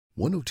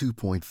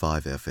102.5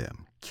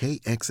 FM,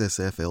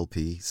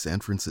 KXSFLP San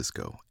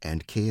Francisco,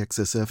 and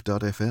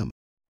KXSF.FM.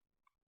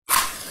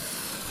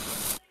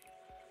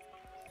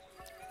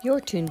 You're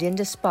tuned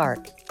into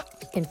Spark,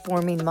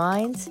 informing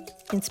minds,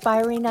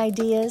 inspiring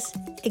ideas,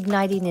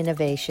 igniting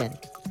innovation.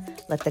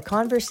 Let the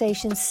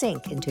conversation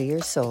sink into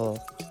your soul.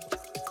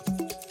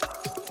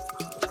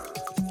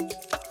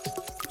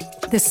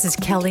 This is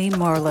Kelly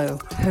Marlowe,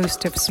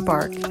 host of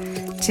Spark.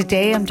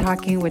 Today I'm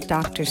talking with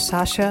Dr.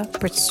 Sasha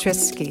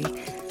Brzezicki,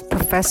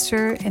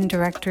 professor and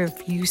director of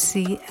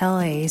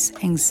UCLA's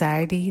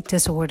Anxiety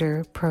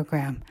Disorder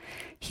Program.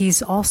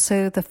 He's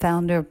also the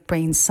founder of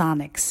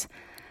BrainSonics.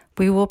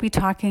 We will be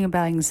talking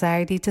about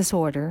anxiety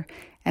disorder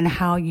and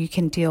how you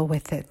can deal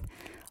with it.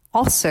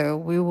 Also,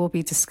 we will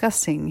be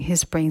discussing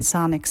his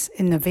BrainSonics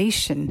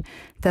innovation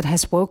that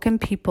has woken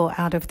people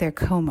out of their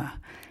coma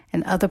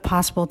and other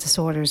possible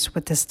disorders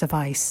with this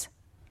device.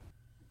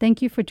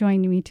 Thank you for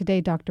joining me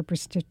today, Dr.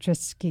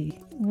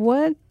 Brzezicki.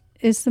 What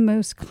is the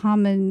most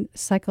common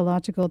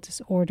psychological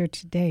disorder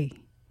today?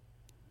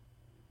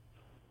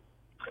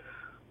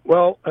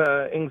 Well,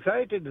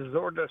 anxiety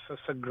disorders as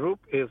a group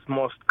is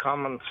most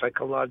common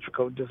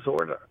psychological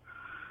disorder.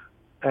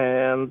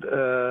 And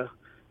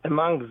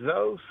among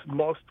those,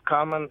 most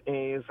common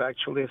is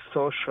actually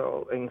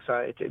social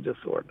anxiety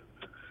disorder.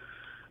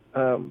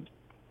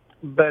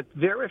 But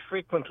very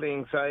frequently,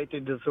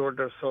 anxiety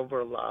disorders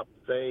overlap.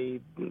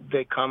 They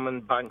come in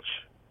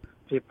bunch.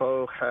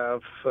 People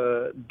have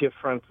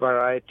different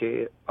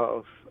variety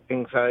of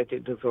anxiety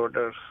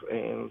disorders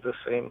in the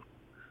same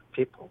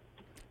people.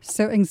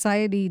 So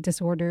anxiety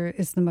disorder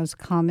is the most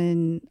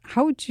common.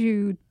 How would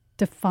you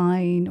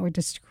define or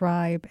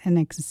describe an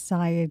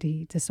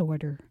anxiety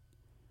disorder?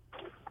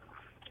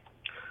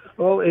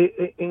 Well,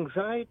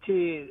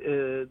 anxiety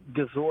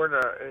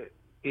disorder,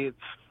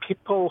 it's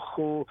people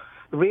who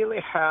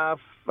really have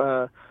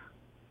a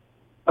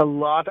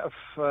lot of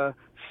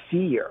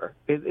fear.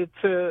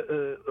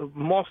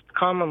 Most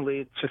commonly,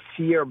 it's a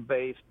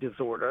fear-based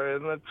disorder,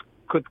 and it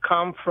could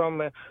come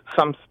from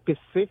some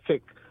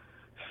specific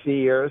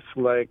fears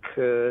like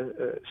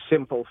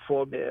simple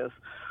phobias,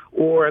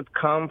 or it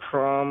come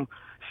from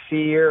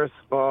fears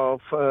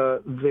of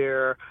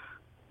their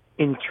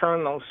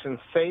internal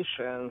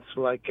sensations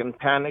like in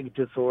panic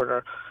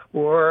disorder,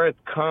 or it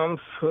comes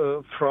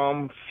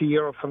from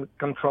fear of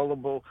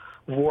uncontrollable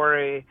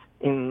worry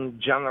in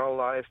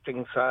generalized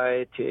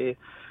anxiety,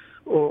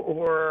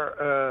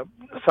 or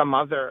some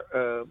other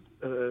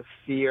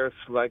fears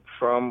like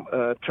from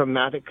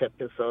traumatic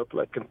episode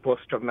like in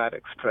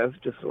post-traumatic stress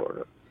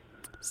disorder.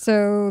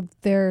 So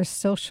there's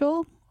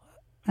social,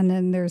 and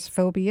then there's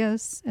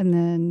phobias, and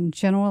then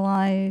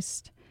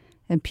generalized,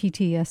 and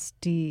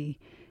PTSD.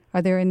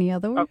 Are there any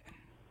other ones?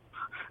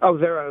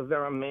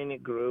 There are many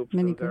groups.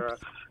 Many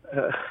groups.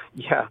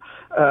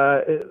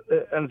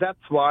 And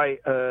that's why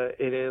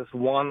it is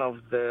one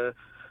of the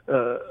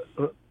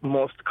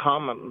most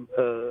common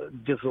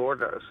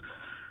disorders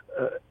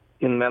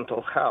in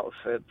mental health.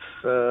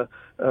 It's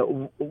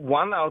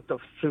 1 out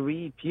of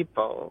 3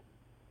 people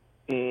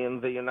in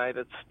the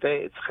United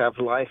States have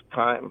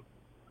lifetime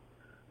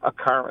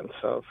occurrence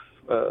of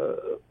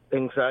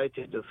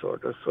anxiety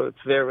disorder, so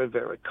it's very,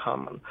 very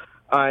common.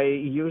 I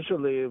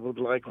usually would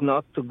like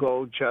not to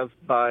go just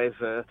by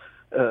the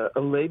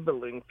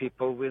labeling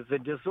people with the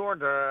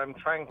disorder. I'm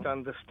trying to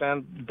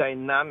understand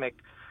dynamic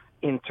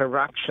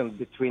interaction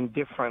between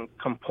different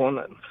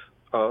components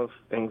of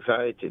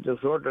anxiety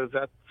disorder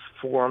that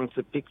forms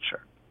a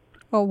picture.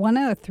 Well, 1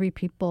 out of 3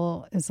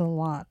 people is a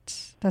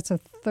lot. That's a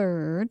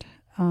third.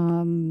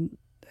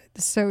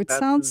 So it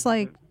sounds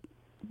like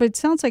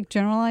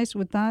generalized.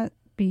 Would that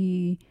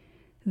be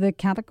the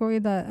category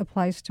that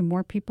applies to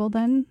more people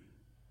then?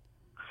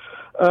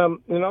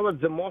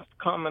 The most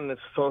common is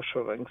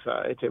social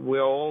anxiety.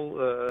 We're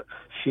all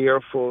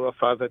fearful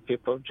of other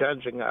people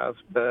judging us,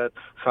 but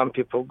some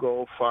people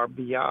go far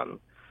beyond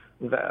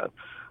that.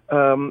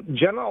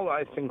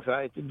 Generalized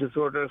anxiety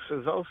disorders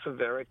is also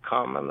very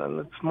common, and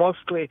it's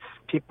mostly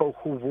people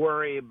who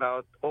worry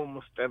about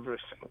almost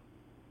everything.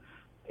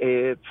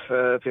 It's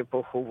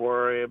people who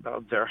worry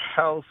about their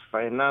health,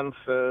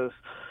 finances,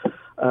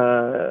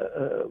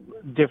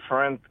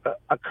 different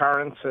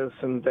occurrences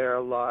in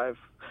their life.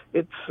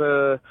 It's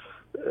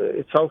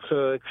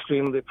also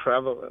extremely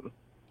prevalent.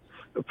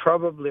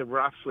 Probably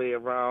roughly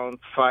around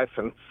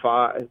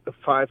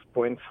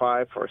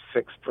 5.5 or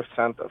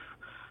 6% of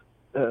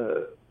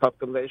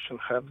population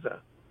have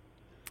that.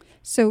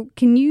 So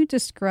can you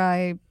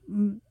describe,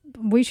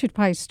 we should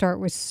probably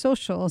start with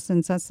social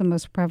since that's the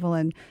most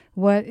prevalent.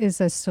 What is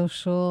a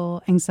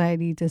social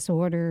anxiety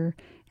disorder?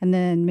 And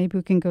then maybe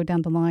we can go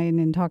down the line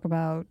and talk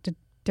about the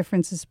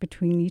differences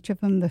between each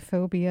of them, the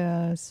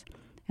phobias,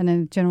 and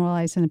then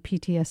generalized and the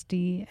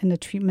PTSD and the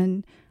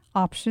treatment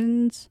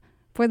options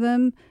for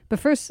them. But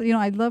first,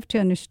 I'd love to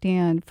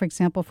understand, for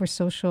example, for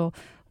social,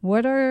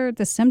 what are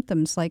the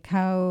symptoms? Like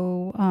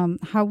how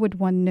would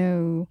one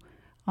know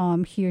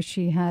he or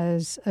she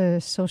has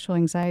a social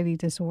anxiety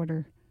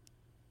disorder?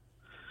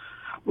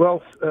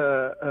 Well,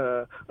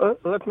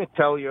 let me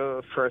tell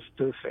you first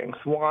two things.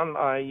 One,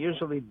 I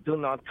usually do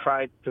not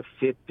try to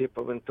fit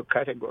people into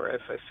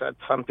categories. As I said,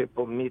 some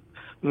people meet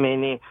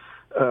many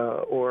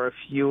or a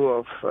few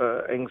of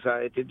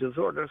anxiety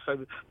disorders.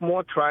 I'm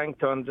more trying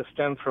to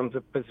understand from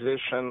the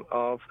position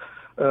of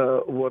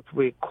what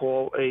we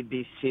call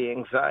ABC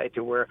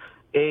anxiety, where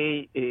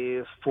A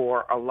is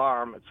for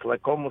alarm. It's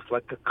like almost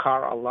like a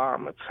car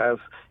alarm. It has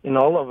in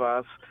all of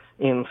us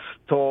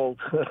installed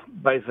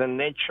by the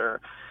nature.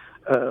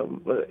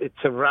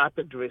 It's a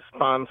rapid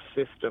response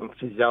system,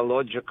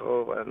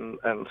 physiological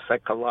and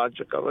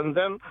psychological. And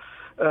then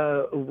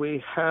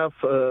we have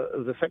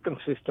the second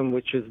system,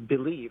 which is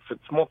belief.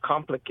 It's more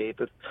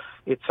complicated.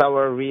 It's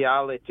our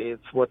reality.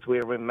 It's what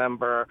we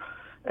remember.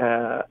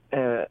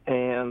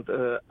 And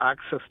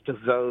access to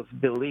those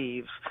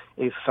beliefs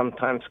is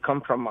sometimes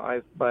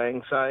compromised by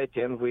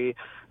anxiety, and we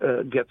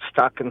get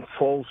stuck in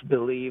false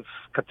beliefs,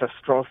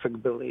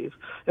 catastrophic beliefs.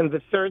 And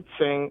the third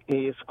thing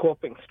is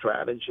coping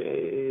strategy,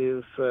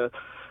 is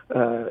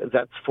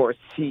that's for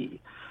C.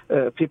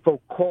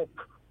 People cope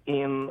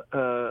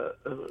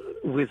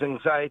with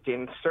anxiety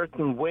in a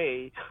certain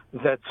way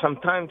that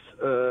sometimes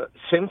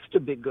seems to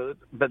be good,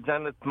 but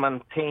then it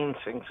maintains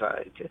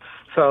anxiety.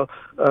 So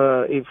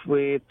if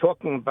we're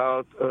talking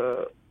about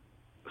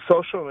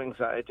social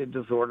anxiety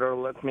disorder,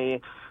 let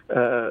me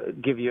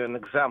give you an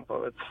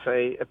example. Let's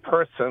say a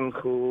person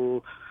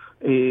who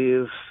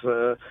is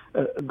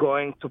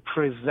going to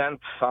present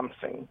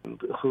something,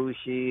 who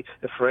he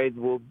afraid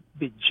will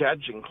be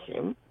judging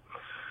him.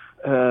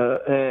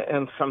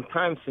 And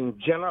sometimes in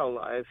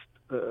generalized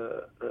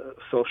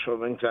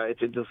social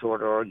anxiety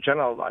disorder or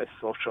generalized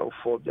social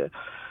phobia,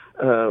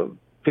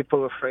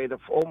 people are afraid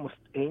of almost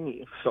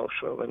any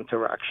social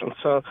interaction.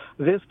 So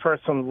this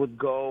person would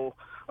go,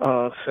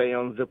 say,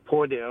 on the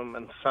podium,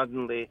 and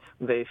suddenly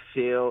they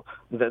feel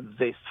that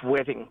they're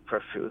sweating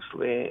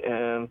profusely,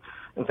 and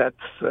that's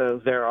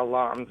their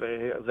alarm.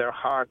 Their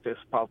heart is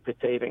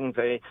palpitating.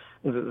 They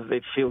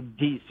feel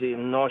dizzy,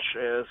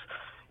 nauseous.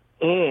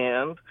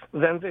 And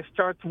then they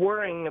start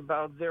worrying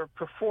about their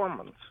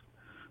performance.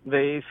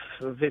 This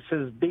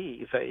is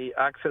B. They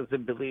access the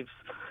beliefs,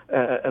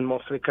 and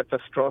mostly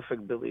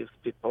catastrophic beliefs.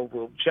 People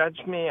will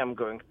judge me. I'm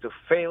going to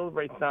fail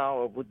right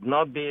now. I would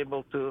not be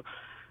able to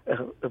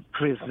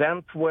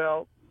present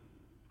well.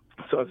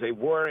 So they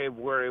worry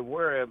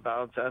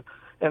about that.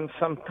 And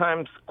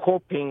sometimes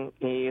coping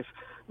is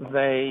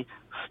they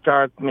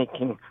start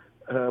making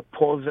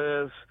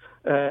pauses,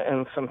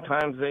 and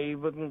sometimes they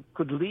even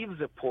could leave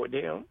the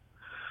podium.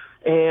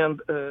 And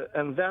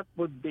that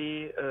would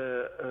be,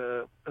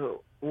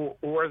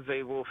 or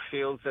they will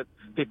feel that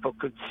people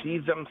could see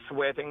them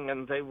sweating,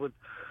 and they would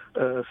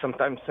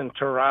sometimes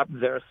interrupt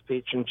their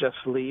speech and just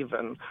leave,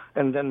 and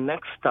then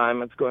next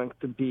time it's going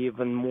to be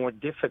even more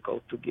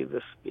difficult to give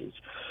a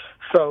speech.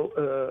 So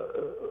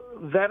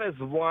that is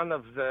one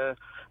of the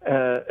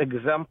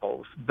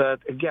examples.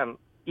 But again,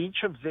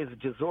 each of these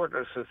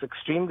disorders is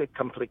extremely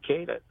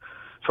complicated.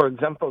 For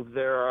example,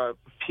 there are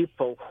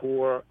people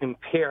who are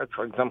impaired.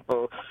 For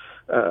example,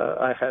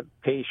 I had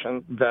a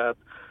patient that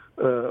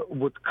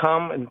would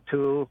come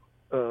into,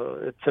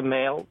 it's a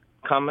male,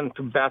 come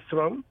into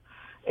bathroom,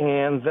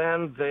 and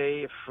then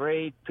they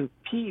afraid to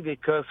pee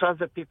because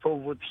other people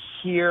would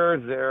hear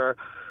their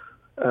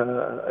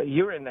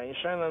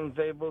urination and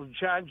they will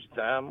judge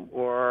them,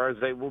 or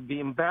they will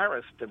be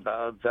embarrassed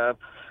about that,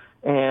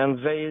 and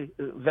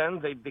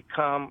they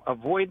become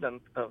avoidant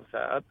of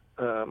that.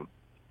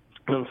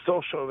 And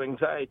social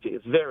anxiety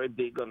is very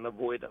big on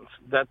avoidance.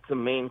 That's the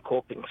main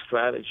coping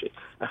strategy.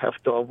 I have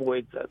to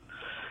avoid that.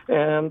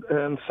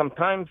 And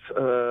sometimes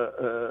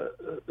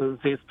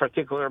this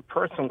particular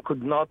person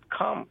could not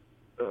come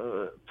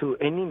to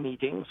any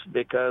meetings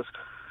because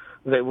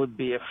they would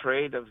be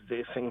afraid of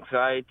this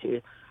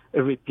anxiety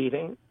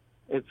repeating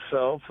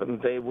itself,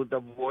 and they would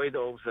avoid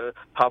all the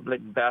public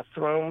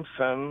bathrooms,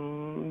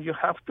 and you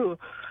have to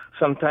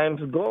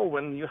sometimes go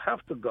when you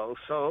have to go.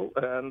 So,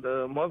 and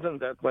more than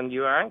that, when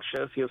you're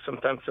anxious, you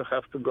sometimes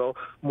have to go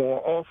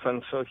more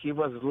often. So he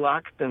was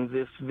locked in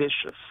this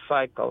vicious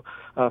cycle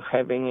of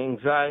having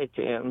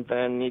anxiety and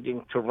then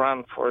needing to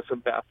run for the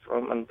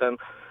bathroom, and then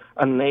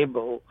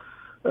unable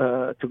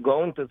to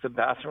go into the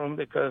bathroom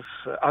because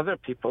other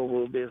people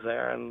will be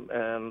there,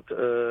 and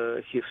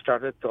he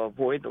started to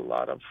avoid a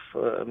lot of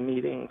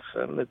meetings,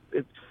 and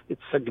it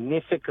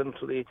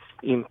significantly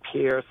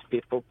impairs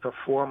people's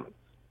performance.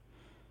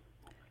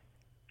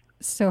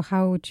 So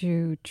how would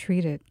you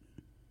treat it?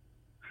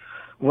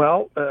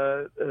 Well,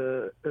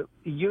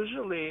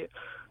 usually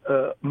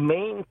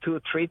main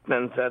two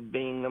treatments that are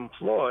being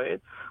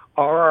employed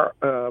are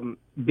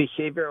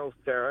behavioral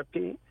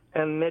therapy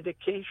and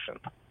medication.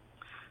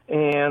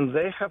 And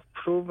they have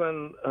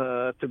proven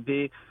to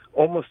be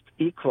almost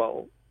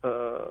equal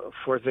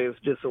for these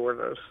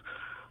disorders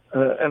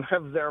and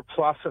have their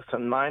pluses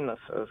and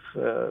minuses.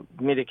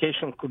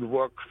 Medication could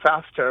work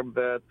faster,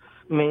 but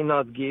may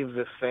not give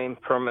the same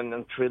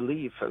permanent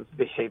relief as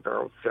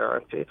behavioral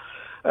therapy.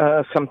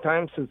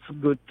 Sometimes it's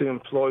good to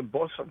employ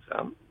both of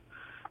them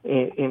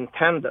in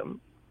tandem.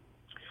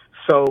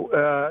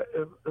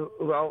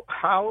 Well,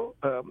 how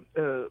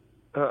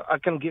I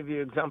can give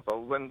you an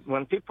example.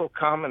 When people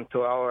come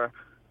into our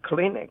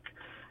clinic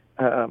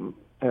in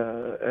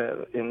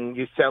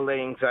UCLA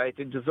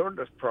Anxiety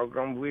Disorders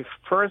Program, we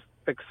first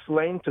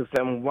explain to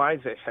them why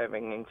they're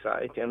having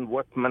anxiety and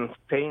what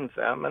maintains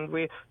them, and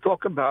we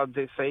talk about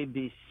this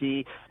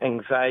ABC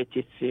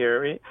anxiety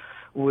theory.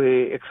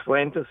 We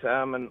explain to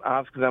them and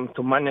ask them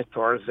to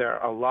monitor their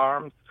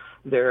alarms,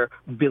 their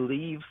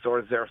beliefs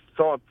or their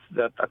thoughts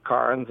that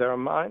occur in their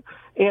mind,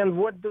 and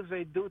what do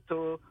they do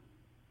to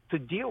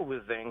deal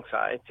with the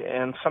anxiety.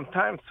 And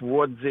sometimes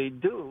what they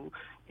do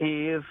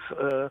is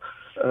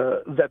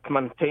that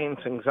maintains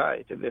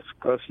anxiety,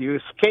 because you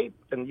escape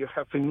and you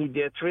have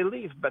immediate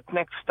relief, but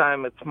next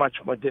time it's much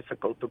more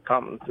difficult to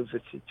come into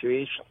the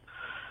situation.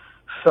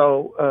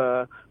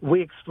 So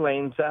we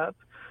explain that.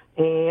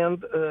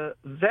 And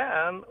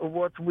then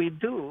what we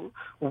do,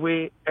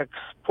 we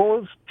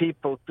expose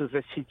people to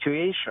the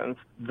situations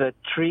that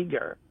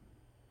trigger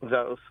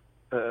those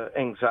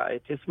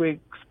anxieties. We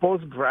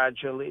expose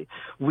gradually.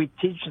 We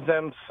teach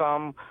them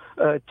some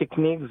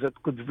techniques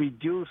that could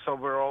reduce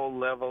overall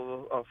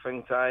level of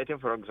anxiety.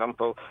 For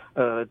example,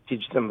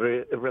 teach them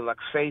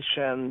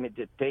relaxation,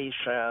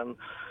 meditation,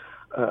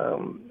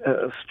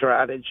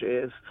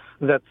 strategies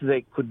that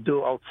they could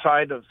do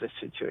outside of the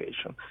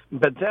situation.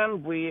 But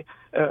then we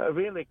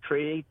really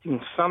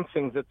creating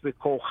something that we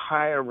call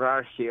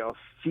hierarchy of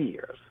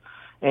fears.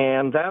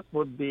 And that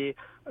would be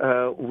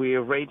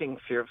we're rating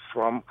fears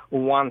from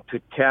 1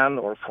 to 10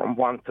 or from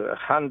 1 to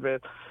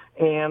 100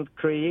 and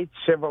create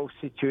several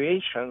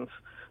situations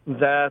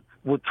that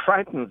would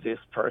frighten this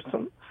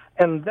person.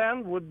 And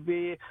then would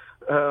be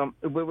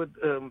we would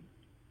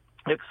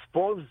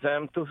expose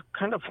them to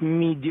kind of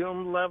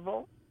medium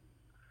level,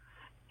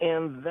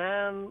 and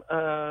then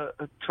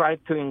try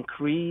to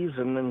increase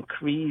and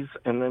increase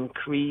and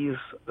increase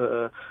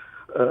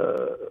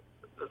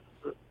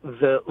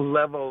the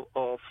level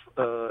of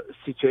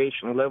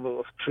situation, level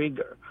of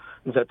trigger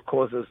that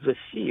causes the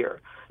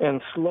fear,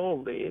 and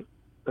slowly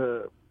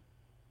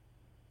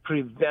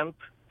prevent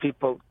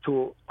people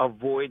to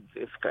avoid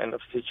this kind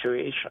of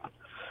situation.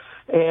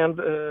 And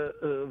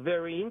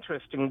very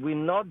interesting, we're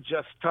not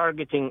just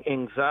targeting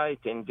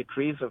anxiety and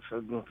decrease of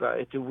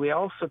anxiety, we're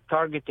also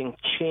targeting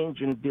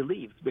change in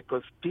beliefs,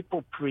 because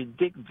people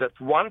predict that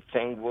one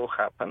thing will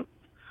happen.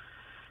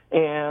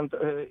 And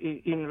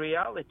in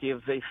reality,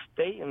 if they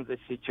stay in the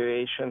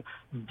situation,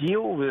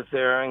 deal with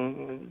their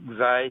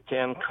anxiety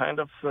and kind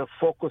of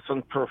focus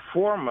on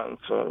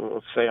performance,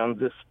 or say on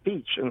the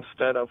speech,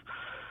 instead of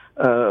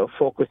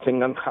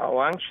focusing on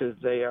how anxious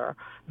they are,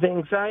 the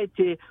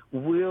anxiety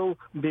will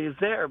be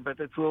there, but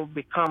it will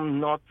become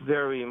not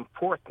very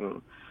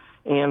important.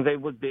 And they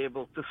would be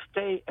able to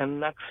stay, and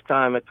next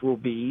time it will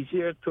be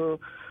easier to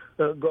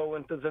go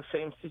into the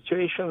same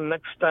situation,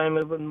 next time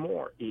even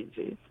more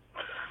easy.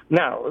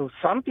 Now,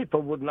 some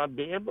people would not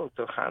be able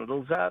to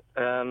handle that,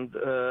 and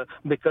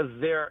because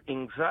their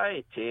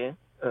anxiety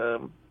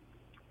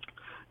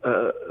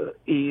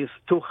is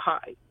too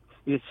high.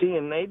 You see,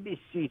 in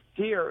ABC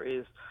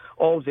theories,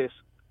 all these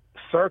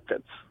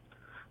circuits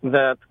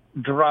that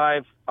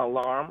drive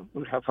alarm,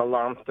 we have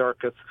alarm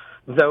circuits,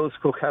 those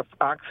who have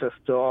access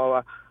to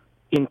our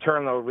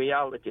internal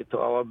reality, to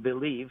our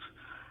beliefs,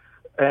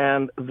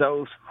 and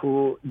those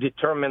who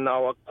determine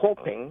our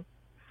coping,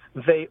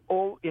 they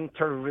all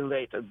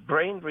interrelated.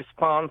 Brain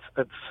responds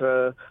as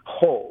a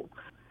whole.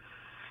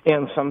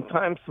 And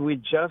sometimes we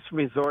just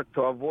resort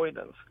to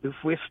avoidance. If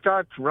we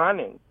start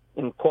running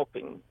in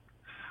coping,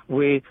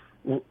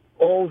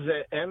 all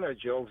the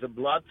energy of the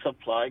blood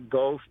supply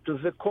goes to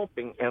the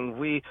coping, and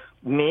we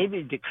may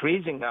be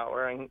decreasing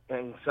our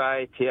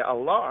anxiety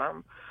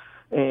alarm,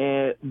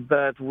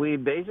 but we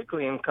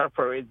basically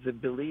incorporate the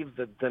belief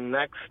that the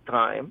next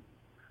time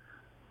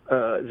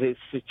this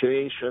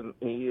situation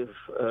is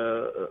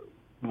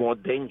more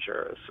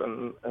dangerous,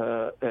 and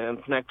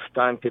next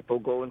time people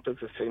go into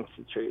the same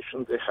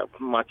situation, they have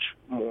much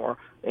more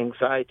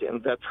anxiety,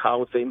 and that's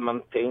how they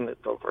maintain it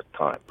over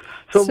time.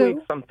 So we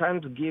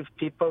sometimes give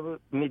people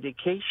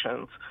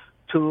medications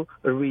to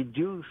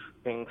reduce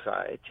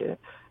anxiety,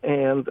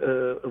 and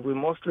we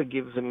mostly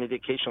give the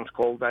medications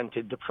called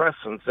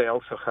antidepressants. They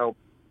also help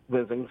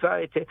with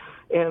anxiety,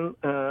 and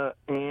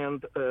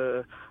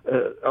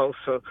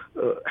also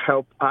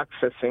help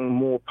accessing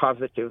more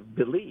positive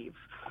beliefs.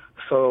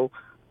 So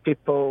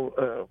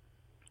people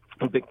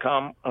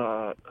become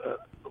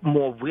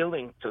more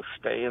willing to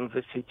stay in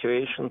the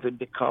situation. They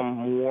become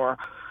more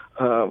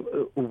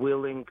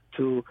willing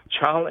to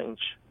challenge.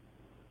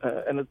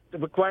 And it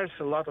requires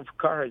a lot of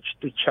courage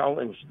to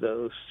challenge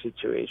those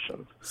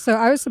situations. So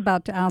I was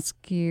about to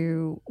ask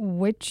you,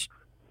 which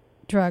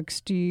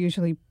drugs do you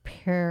usually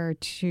pair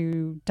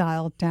to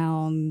dial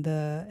down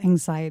the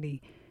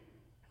anxiety?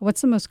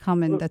 What's the most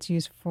common that's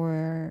used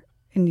for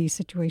in these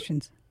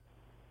situations?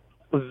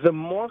 The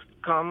most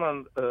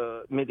common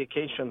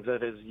medication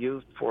that is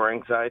used for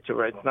anxiety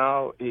right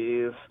now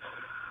is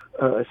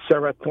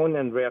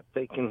serotonin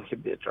reuptake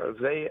inhibitor.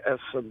 They, as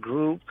a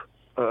group,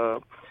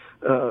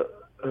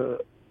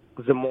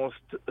 the most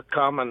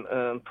common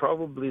and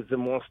probably the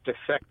most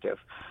effective.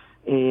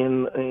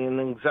 In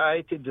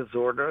anxiety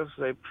disorders,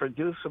 they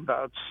produce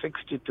about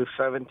 60 to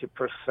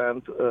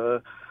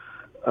 70%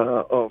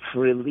 of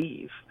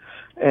relief.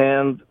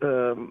 And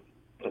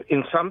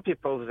in some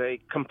people, they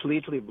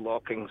completely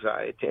block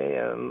anxiety,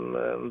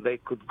 and they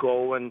could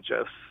go and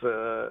just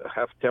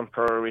have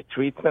temporary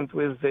treatment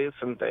with this,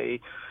 and they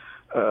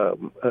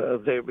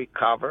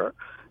recover.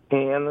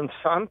 And in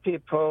some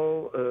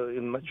people,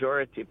 in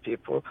majority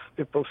people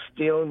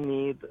still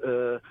need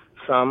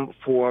some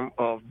form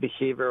of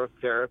behavioral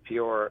therapy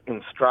or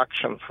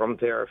instruction from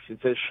their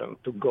physician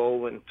to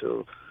go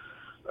into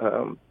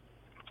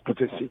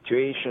the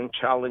situation,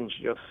 challenge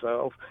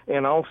yourself,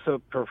 and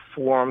also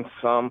perform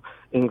some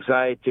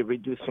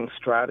anxiety-reducing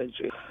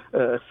strategy,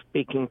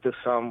 speaking to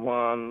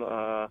someone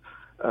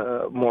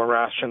more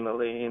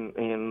rationally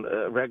in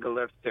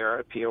regular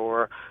therapy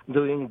or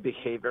doing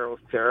behavioral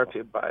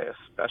therapy by a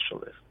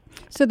specialist.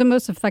 So the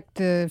most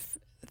effective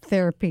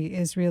therapy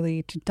is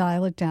really to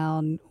dial it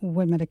down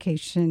with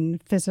medication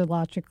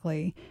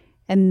physiologically,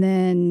 and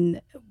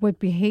then with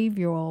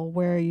behavioral,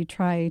 where you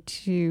try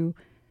to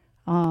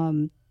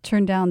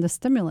turn down the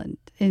stimulant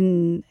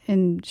in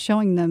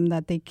showing them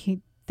that they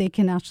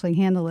can actually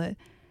handle it,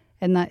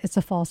 and that it's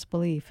a false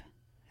belief.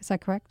 Is that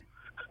correct?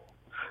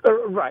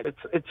 Right.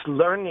 It's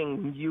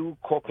learning new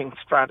coping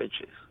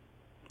strategies.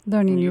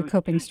 Learning new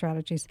coping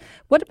strategies.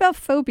 What about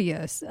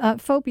phobias?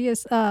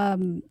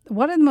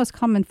 What are the most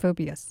common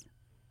phobias?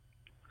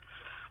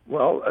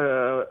 Well,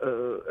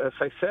 as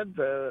I said,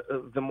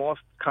 the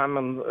most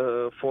common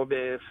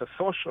phobia is a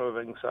social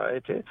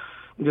anxiety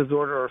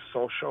disorder or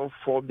social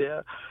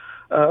phobia.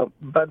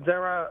 But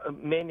there are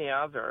many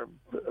other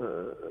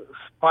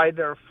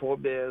spider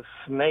phobias,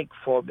 snake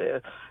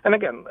phobia. And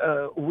again,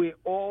 we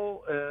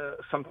all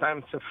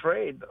sometimes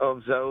afraid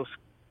of those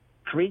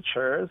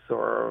creatures,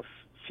 or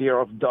fear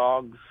of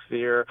dogs,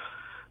 fear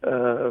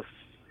of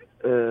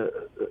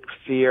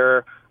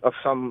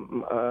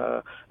some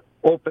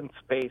open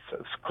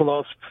spaces,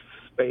 closed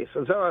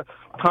spaces. There are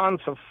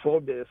tons of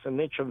phobias,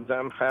 and each of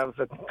them has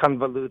a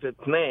convoluted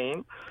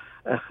name.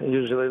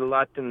 Usually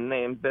Latin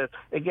name, but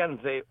again,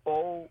 they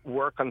all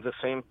work on the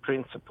same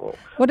principle.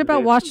 What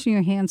about washing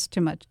your hands too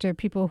much? There are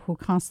people who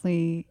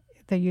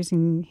they're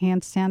using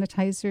hand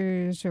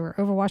sanitizers or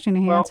overwashing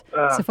their hands.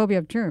 It's a phobia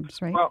of germs,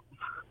 right? Well,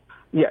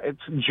 yeah,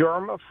 it's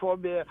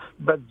germophobia,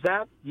 but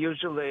that's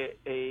usually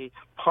a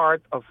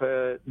part of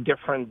a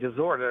different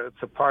disorder.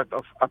 It's a part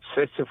of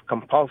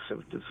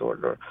obsessive-compulsive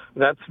disorder.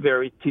 That's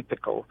very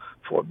typical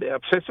phobia.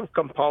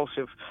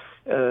 Obsessive-compulsive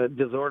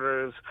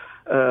disorders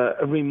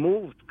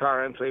removed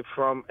currently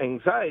from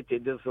anxiety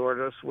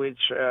disorders,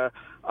 which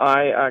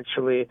I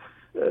actually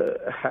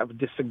have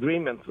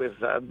disagreement with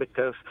that,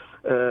 because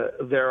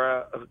there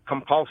are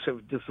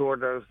compulsive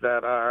disorders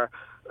that are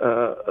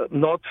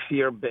not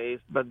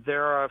fear-based, but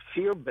there are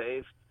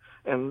fear-based,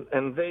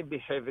 and they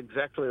behave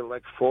exactly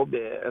like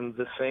phobia, and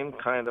the same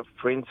kind of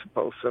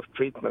principles of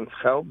treatments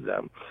help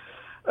them.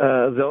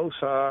 Those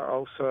are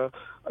also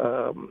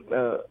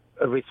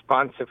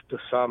responsive to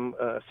some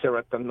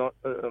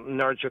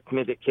serotonergic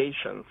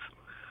medications.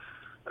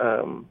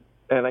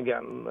 And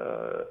again,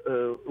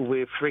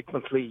 we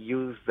frequently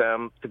use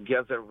them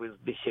together with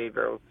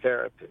behavioral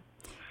therapy.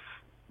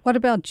 What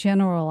about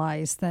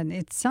generalized then?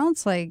 It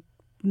sounds like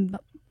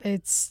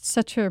it's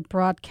such a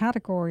broad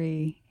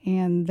category,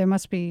 and there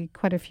must be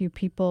quite a few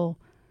people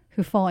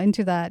who fall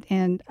into that.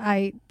 And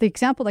the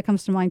example that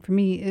comes to mind for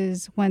me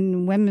is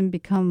when women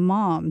become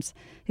moms.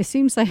 It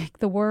seems like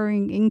the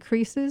worrying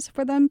increases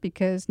for them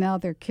because now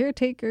they're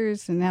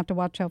caretakers and they have to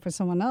watch out for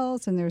someone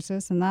else, and there's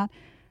this and that.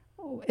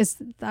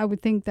 I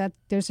would think that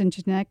there's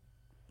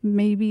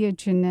maybe a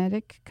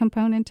genetic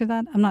component to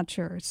that. I'm not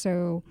sure.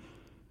 So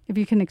if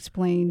you can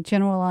explain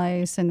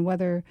generalize and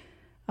whether,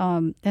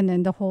 and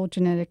then the whole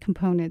genetic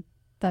component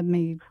that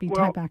may be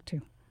tied back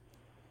to.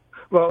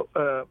 Well,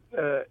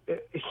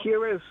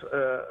 here is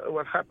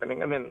what's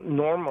happening. I mean,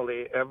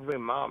 normally every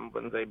mom,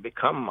 when they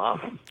become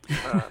mom,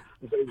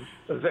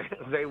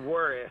 they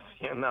worry,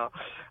 you know.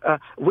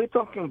 We're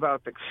talking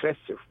about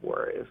excessive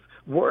worries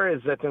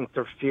that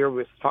interfere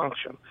with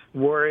function,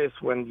 worries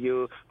when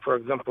you, for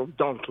example,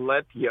 don't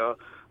let your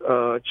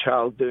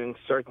child doing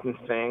certain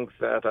things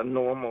that are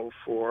normal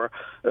for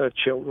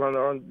children,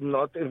 or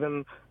not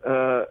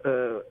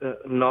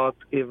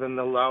even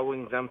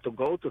allowing them to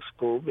go to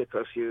school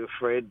because you're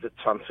afraid that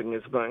something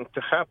is going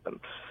to happen.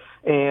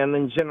 And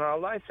in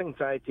generalized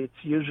anxiety,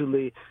 it's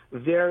usually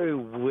very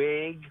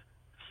vague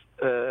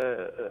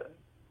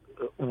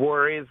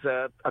worries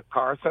that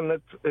occurs, and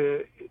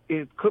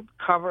it could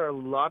cover a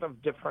lot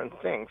of different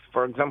things.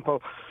 For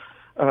example,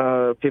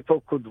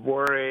 people could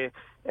worry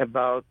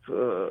about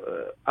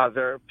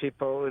other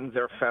people in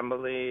their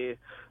family.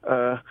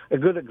 A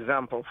good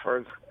example,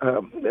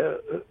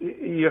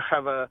 you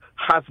have a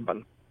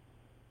husband,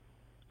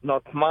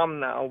 not mom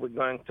now, we're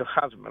going to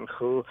husband,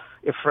 who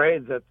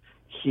afraid that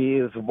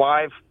his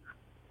wife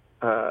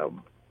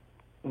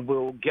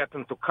will get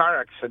into car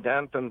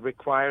accident and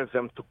requires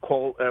them to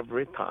call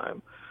every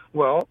time.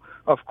 Well,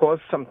 of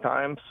course,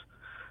 sometimes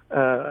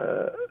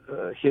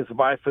his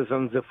wife is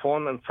on the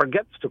phone and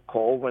forgets to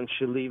call when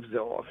she leaves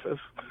the office,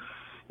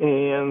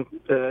 and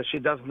she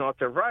does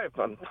not arrive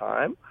on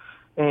time.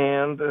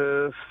 And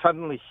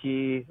suddenly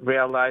he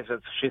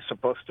realizes she's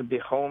supposed to be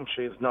home.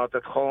 She's not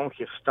at home.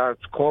 He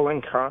starts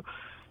calling her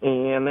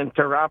and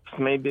interrupts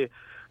maybe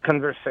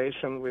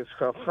conversation with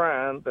her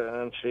friend.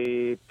 And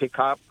she pick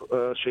up.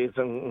 She's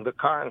in the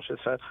car, and she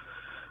says,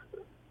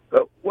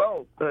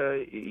 "Well,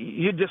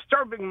 you're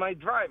disturbing my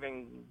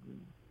driving.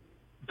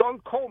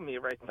 Don't call me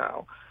right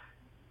now."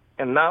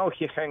 And now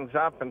he hangs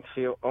up and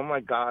feels, "Oh my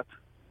God,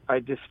 I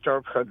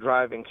disturbed her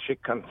driving." She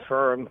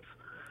confirms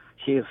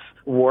his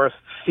worst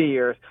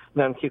fears.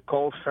 Then he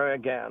calls her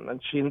again,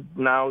 and she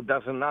now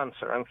doesn't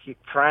answer, and he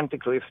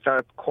frantically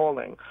starts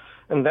calling.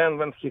 And then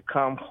when he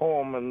comes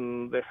home,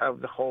 and they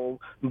have the whole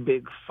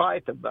big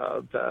fight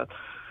about that.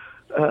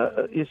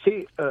 You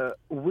see,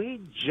 we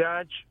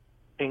judge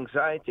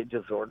anxiety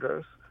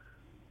disorders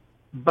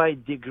by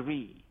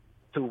degree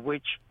to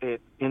which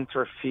it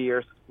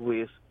interferes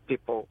with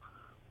people's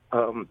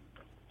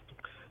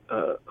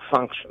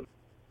function.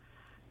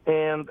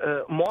 And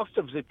most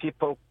of the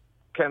people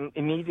can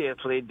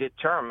immediately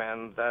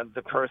determine that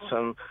the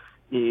person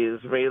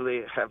is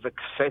really have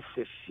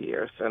excessive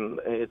fears, and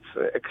it's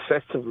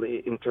excessively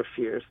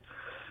interferes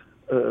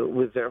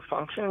with their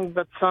functioning.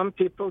 But some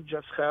people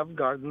just have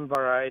garden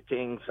variety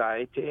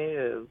anxiety,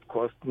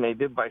 caused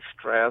maybe by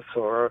stress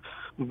or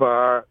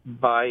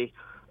by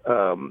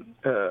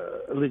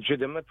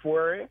legitimate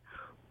worry,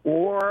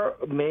 or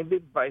maybe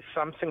by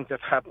something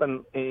that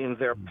happened in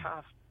their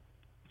past,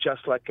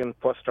 just like in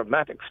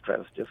post-traumatic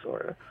stress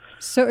disorder.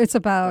 So it's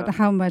about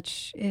how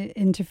much it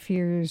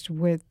interferes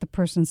with the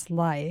person's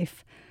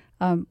life.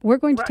 We're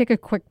going to take a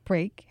quick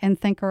break and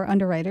thank our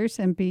underwriters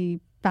and be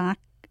back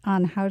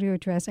on how to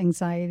address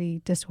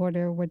anxiety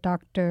disorder with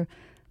Dr.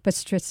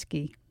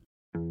 Bystricky.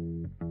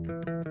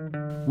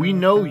 We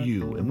know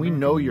you, and we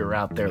know you're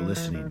out there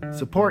listening.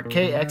 Support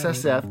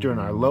KXSF during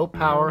our Low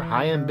Power,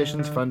 High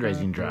Ambitions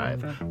fundraising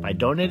drive by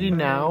donating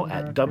now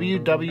at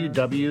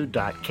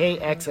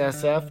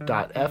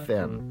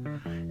www.kxsf.fm.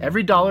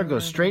 Every dollar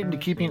goes straight into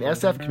keeping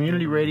SF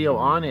Community Radio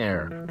on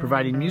air,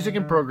 providing music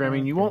and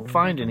programming you won't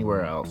find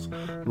anywhere else.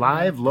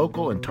 Live,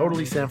 local, and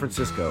totally San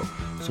Francisco.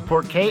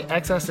 Support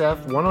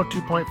KXSF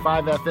 102.5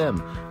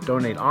 FM.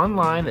 Donate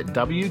online at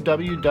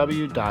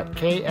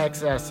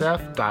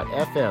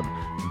www.kxsf.fm.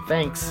 And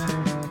thanks.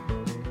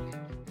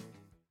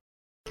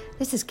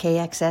 This is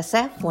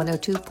KXSF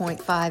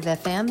 102.5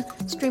 FM,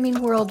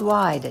 streaming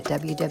worldwide at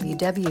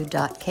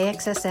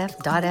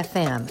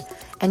www.kxsf.fm.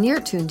 And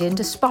you're tuned in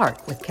to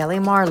Spark with Kelly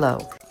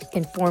Marlowe,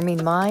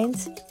 informing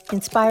minds,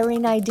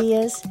 inspiring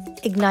ideas,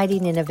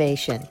 igniting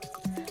innovation.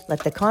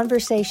 Let the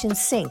conversation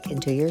sink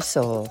into your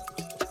soul.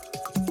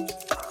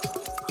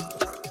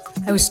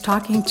 I was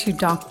talking to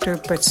Dr.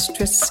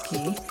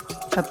 Bystricky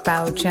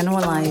about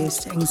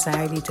generalized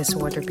anxiety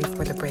disorder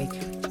before the break.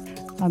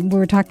 We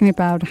were talking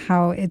about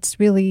how it's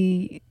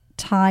really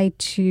tied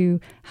to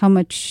how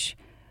much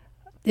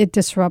it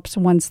disrupts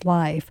one's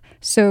life.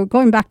 So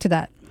going back to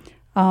that,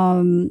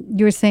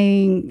 you were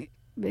saying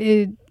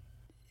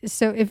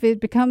so if it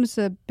becomes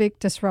a big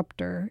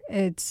disruptor,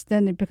 it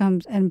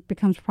becomes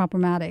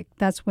problematic.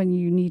 That's when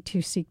you need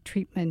to seek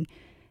treatment.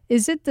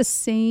 Is it the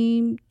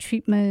same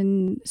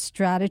treatment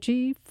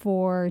strategy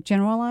for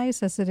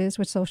generalized as it is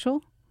with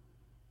social?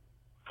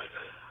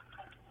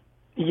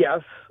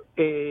 Yes,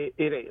 it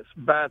is.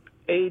 But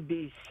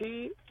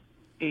ABC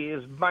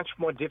is much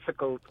more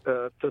difficult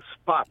to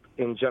spot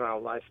in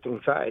generalized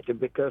anxiety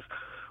because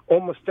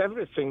almost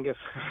everything is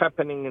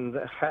happening in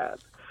the head.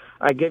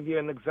 I gave you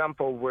an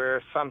example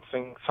where some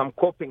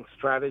coping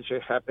strategy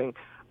happens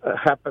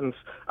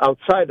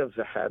outside of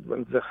the head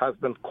when the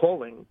husband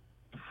calling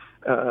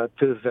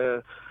to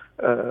the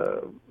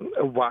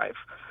wife.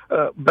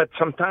 But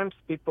sometimes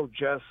people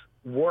just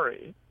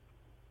worry.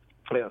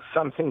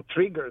 Something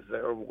triggers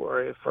their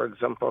worry. For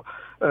example,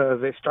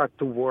 they start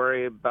to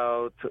worry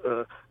about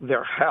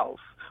their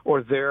health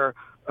or their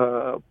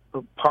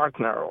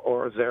partner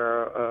or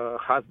their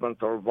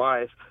husband or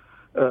wife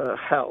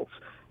health.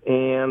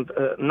 And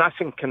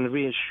nothing can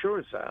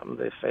reassure them.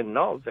 They say,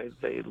 no, they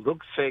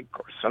look sick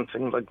or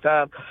something like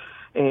that.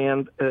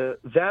 And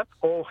that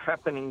all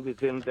happening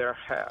within their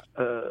head.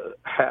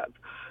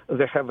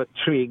 They have a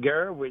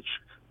trigger which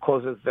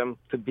causes them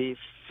to be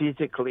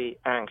physically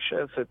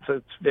anxious.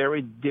 It's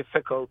very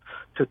difficult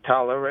to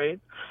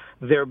tolerate.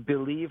 Their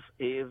belief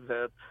is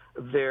that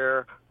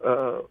their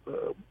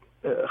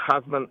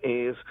husband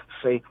is,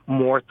 say,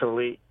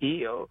 mortally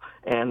ill,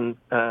 and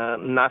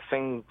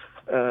nothing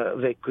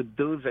they could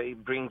do. They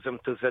bring them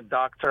to the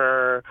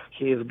doctor.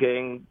 He is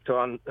going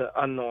to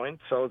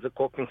anoint, so the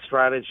coping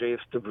strategy is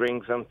to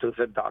bring them to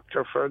the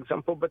doctor, for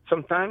example. But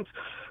sometimes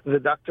the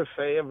doctor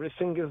say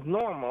everything is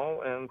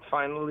normal and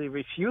finally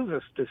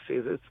refuses to see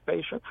this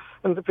patient,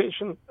 and the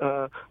patient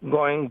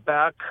going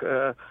back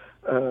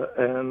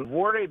and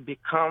worry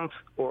becomes,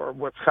 or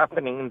what's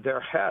happening in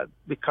their head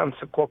becomes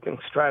a coping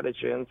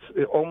strategy, and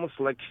it almost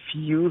like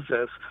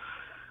fuses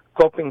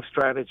coping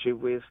strategy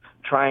with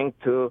trying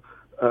to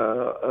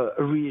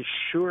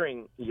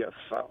reassuring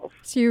yourself.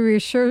 So you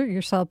reassure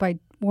yourself by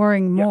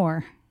worrying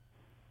more.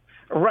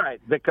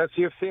 Right, because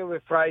you feel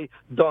if I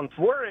don't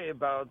worry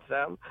about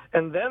them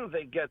and then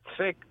they get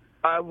sick,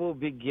 I will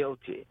be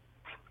guilty.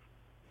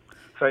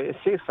 So you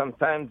see,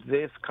 sometimes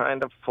this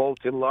kind of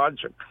faulty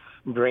logic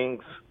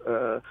brings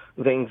the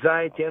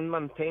anxiety and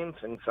maintains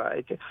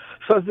anxiety.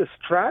 So the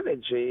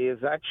strategy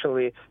is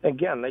actually,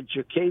 again,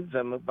 educate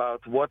them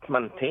about what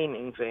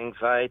maintaining the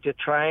anxiety,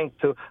 trying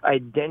to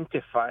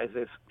identify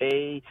this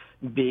A,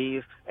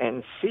 B's,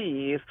 and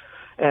C's,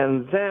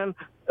 and then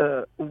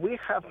we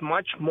have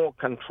much more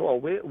control.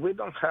 We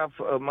don't have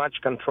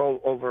much control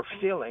over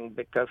feeling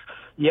because,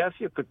 yes,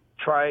 you could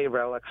try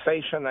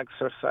relaxation,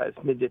 exercise,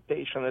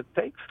 meditation. It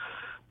takes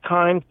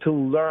time to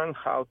learn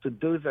how to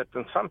do that.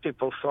 And some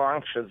people are so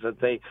anxious that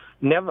they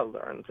never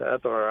learn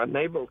that or are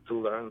unable to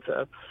learn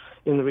that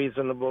in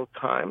reasonable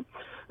time.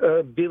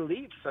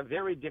 Beliefs are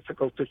very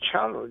difficult to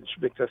challenge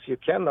because you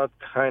cannot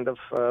kind of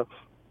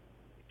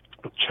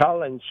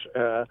challenge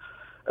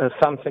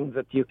something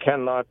that you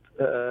cannot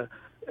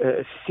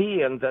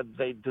see and that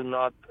they do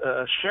not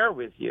share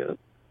with you.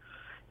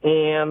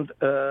 And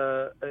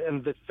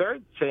the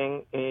third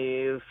thing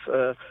is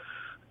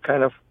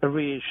kind of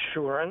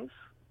reassurance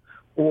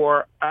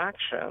or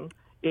action.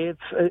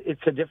 It's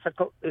a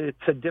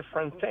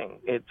different thing.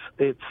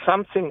 It's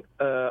something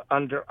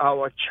under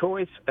our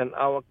choice and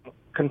our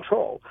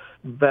control,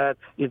 but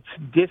it's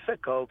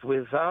difficult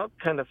without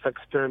kind of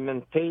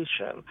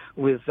experimentation,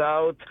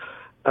 without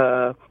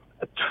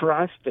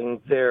trusting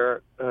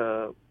their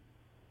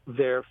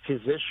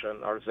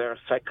physician or their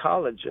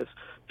psychologist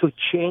to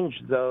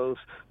change those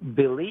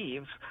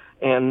beliefs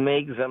and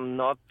make them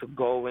not to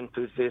go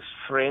into this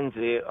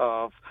frenzy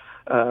of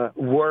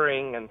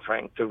worrying and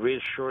trying to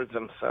reassure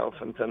themselves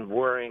and then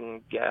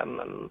worrying again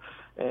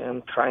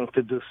and trying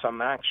to do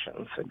some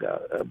actions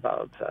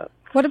about that.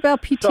 What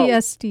about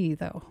PTSD,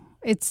 though?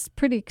 It's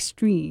pretty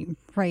extreme,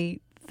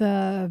 right?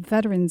 The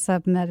veterans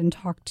I've met and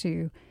talked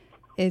to,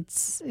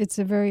 it's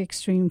a very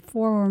extreme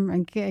form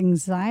of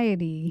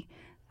anxiety.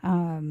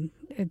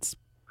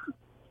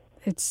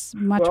 It's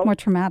much more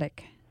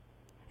traumatic,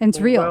 and it's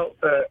real.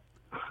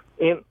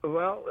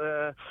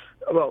 Well,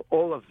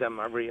 all of them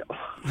are real.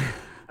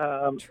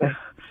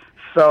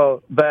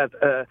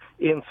 But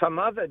in some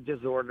other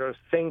disorders,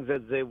 things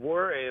that they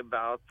worry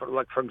about,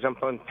 like for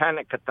example, in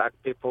panic attack,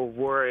 people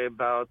worry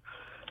about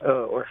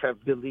or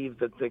have believed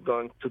that they're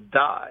going to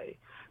die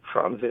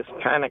from this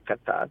panic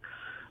attack,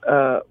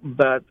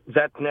 but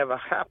that never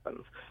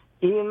happens.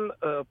 In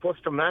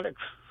post-traumatic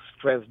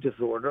stress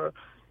disorder,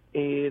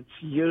 it's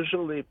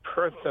usually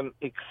person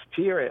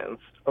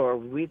experience or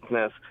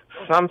witness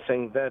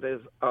something that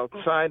is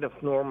outside of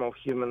normal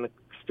human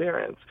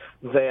experience.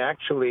 They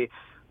actually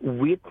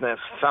witness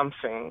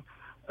something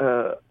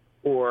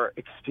or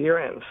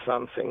experience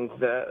something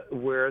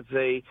where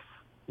they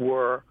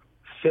were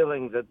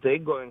feeling that they're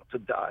going to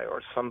die,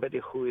 or somebody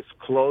who is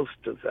close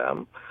to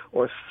them,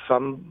 or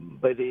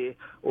somebody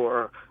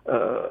or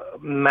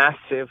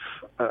massive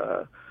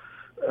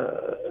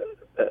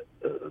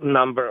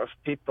number of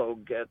people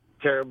get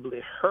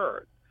terribly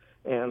hurt,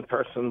 and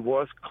person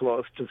was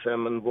close to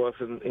them and was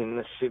in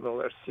a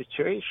similar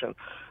situation,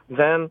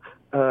 then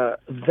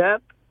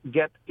that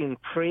get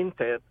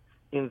imprinted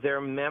in their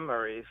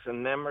memories,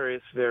 and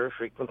memories very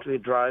frequently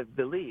drive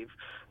belief.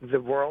 The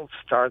world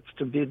starts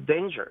to be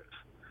dangerous,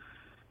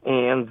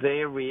 and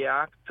they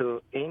react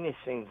to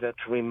anything that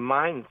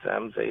reminds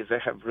them. They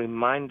have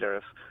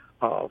reminders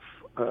of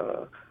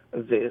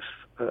this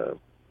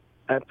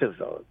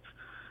episodes.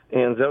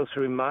 And those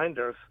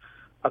reminders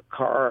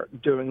occur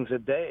during the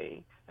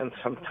day, and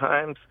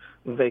sometimes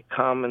they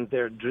come in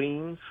their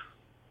dreams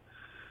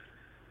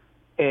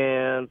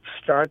and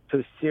start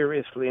to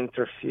seriously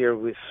interfere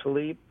with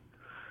sleep.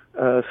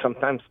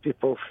 Sometimes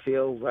people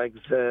feel like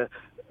the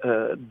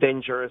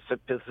dangerous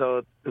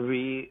episode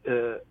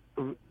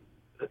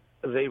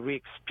they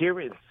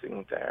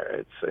re-experiencing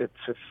there.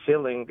 It's a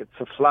feeling, it's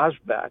a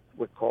flashback,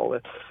 we call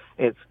it.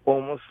 It's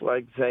almost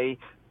like they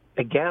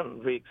again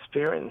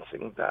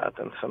re-experiencing that,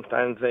 and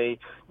sometimes they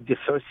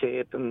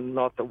dissociate and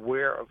not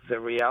aware of the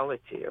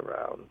reality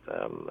around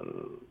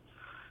them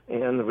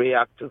and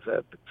react to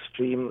that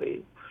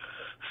extremely.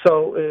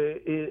 So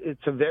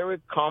it's a very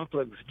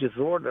complex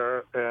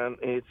disorder, and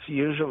it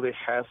usually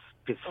has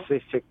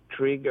specific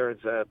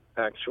triggers that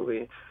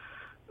actually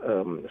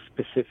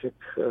specific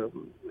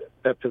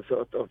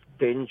episode of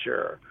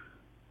danger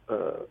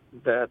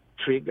that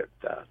triggered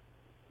that.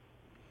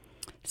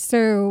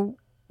 So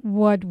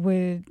what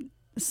would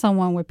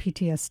someone with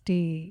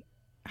PTSD,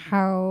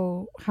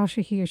 how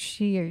should he or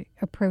she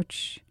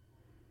approach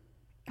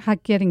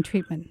getting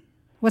treatment?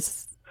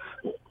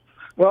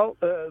 Well,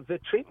 the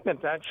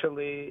treatment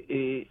actually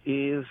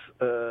is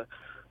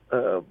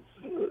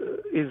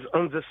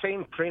on the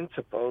same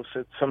principles.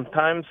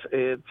 Sometimes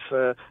it's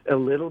a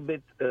little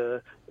bit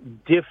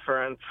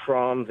different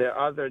from the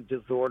other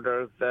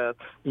disorders that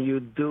you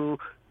do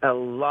a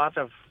lot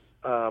of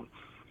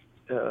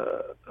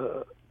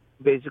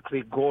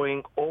basically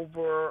going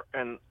over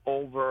and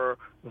over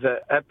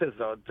the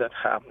episode that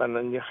happened,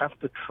 and you have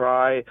to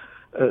try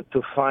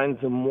to find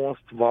the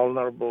most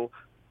vulnerable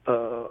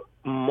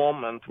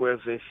moment where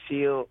they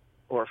feel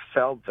or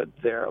felt that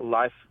their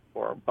life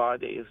or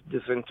body is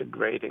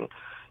disintegrating.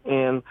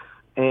 And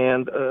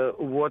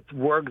what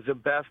works the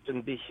best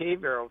in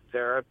behavioral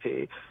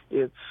therapy,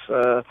 it's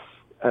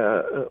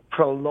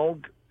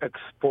prolonged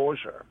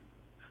exposure.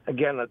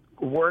 Again,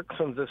 it works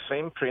on the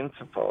same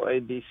principle,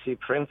 ABC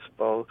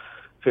principle.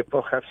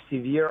 People have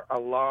severe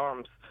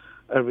alarms,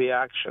 a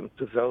reaction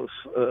to those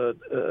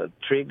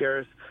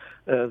triggers.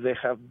 They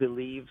have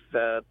beliefs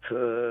that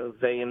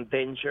they're in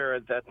danger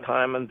at that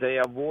time, and they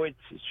avoid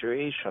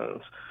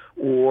situations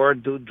or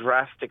do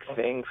drastic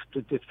things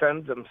to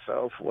defend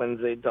themselves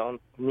when they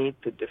don't need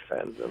to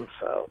defend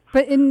themselves.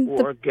 But in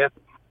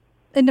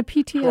the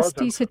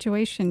PTSD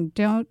situation,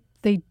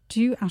 they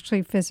do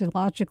actually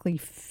physiologically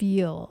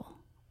feel,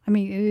 I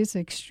mean, it is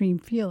an extreme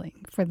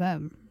feeling for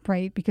them,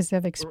 right? Because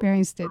they've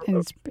experienced it and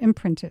it's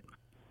imprinted.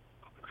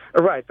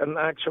 Right, and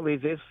actually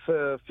this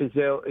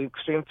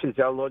extreme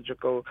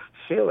physiological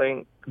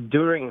feeling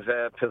during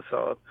the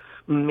episode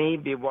may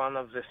be one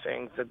of the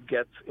things that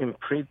gets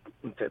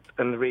imprinted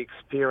and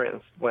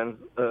re-experienced when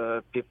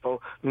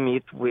people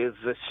meet with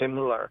a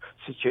similar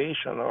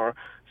situation or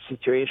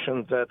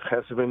situation that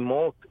has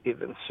remote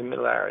even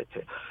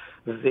similarity.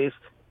 These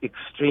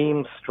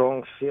extreme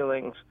strong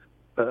feelings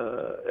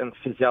and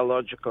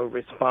physiological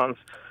response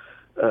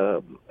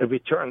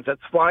return.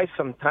 That's why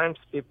sometimes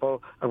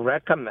people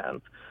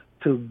recommend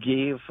to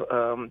give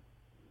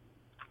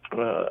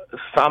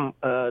some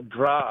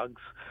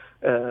drugs,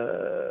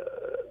 for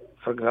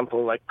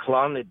example, like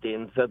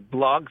clonidine, that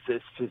blocks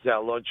this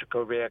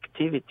physiological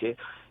reactivity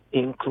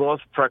in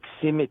close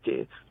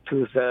proximity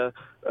to the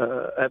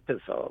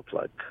episode.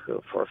 Like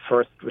for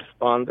first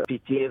responder,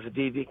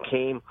 PTSD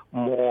became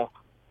more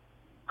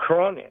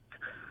chronic.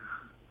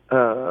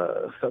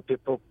 So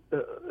people,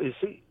 you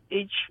see,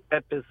 each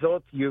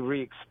episode you're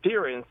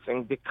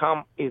re-experiencing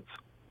become its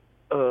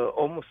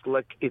almost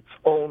like its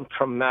own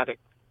traumatic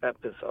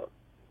episode.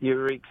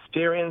 You're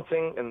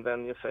experiencing, and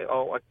then you say,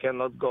 "Oh, I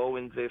cannot go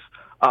in this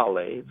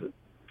alley.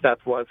 That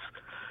was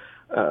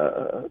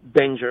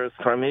dangerous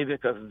for me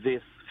because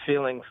these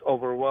feelings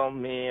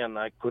overwhelmed me, and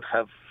I could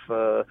have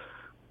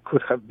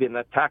been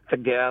attacked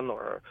again,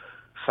 or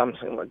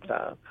something like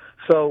that."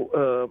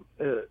 So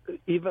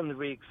even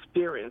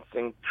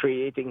re-experiencing,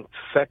 creating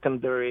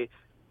secondary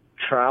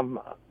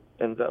trauma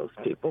in those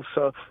people.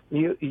 So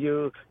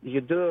you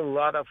do a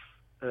lot of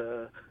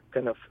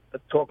kind of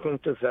talking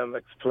to them,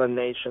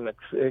 explanation.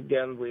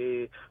 Again,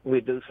 we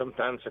do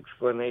sometimes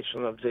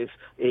explanation of this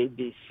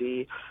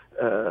ABC.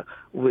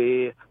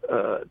 We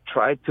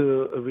try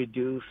to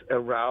reduce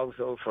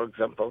arousal, for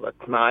example,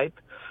 at night.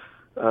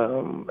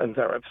 And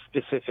there are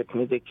specific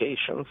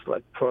medications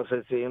like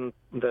prozazine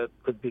that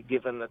could be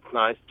given at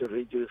night to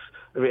reduce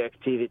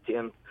reactivity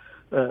and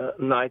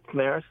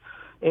nightmares.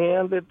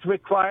 And it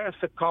requires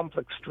a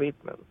complex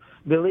treatment.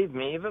 Believe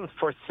me, even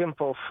for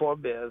simple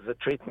phobia, the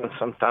treatment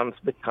sometimes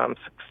becomes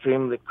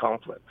extremely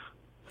complex.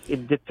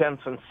 It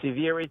depends on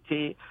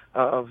severity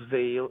of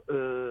the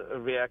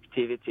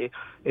reactivity,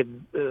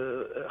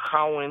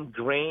 how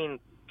ingrained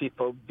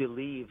people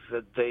believe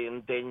that they're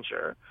in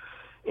danger,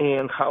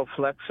 and how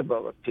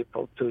flexible are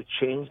people to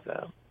change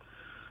them.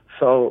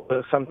 So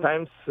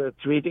sometimes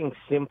treating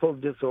simple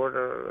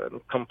disorder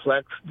and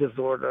complex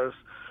disorders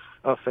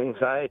of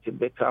anxiety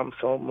becomes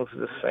almost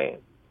the same.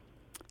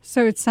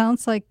 So it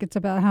sounds like it's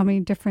about how many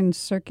different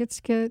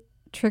circuits get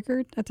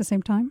triggered at the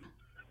same time?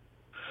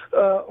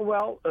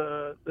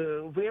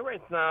 We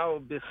right now,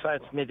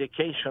 besides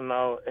medication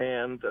now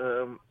and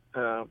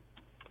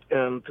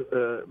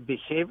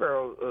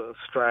behavioral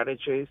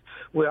strategies,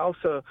 we're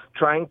also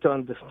trying to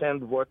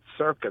understand what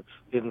circuits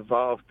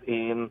involved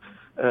in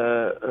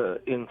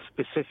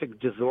specific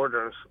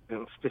disorders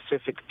in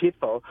specific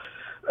people,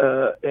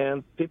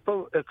 and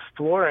people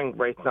exploring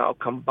right now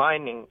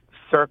combining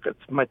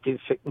circuits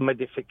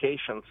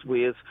modifications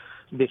with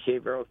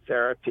behavioral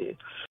therapy.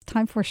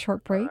 Time for a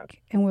short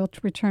break, and we'll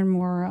return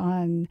more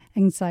on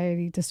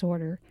anxiety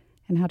disorder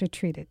and how to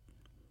treat it.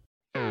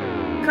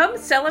 Come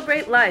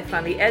celebrate life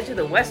on the edge of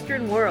the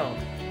Western world.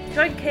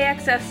 Join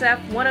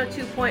KXSF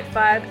 102.5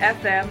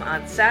 FM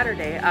on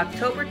Saturday,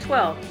 October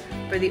 12th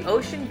for the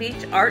Ocean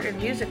Beach Art and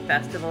Music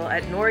Festival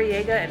at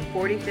Noriega and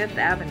 45th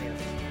Avenue.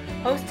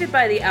 Hosted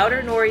by the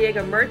Outer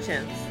Noriega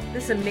Merchants,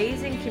 this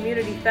amazing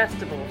community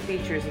festival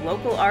features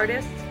local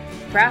artists,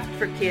 craft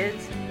for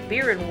kids,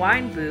 beer and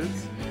wine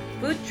booths,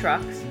 food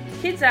trucks,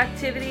 kids'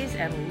 activities,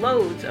 and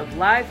loads of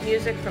live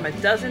music from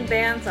a dozen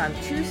bands on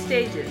 2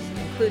 stages,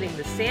 including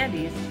the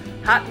Sandys,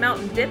 Hot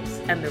Mountain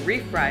Dips, and the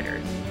Reef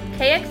Riders.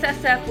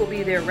 KXSF will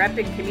be there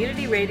repping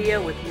community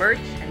radio with merch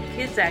and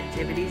kids'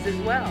 activities as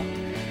well.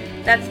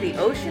 That's the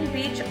Ocean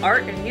Beach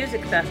Art and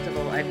Music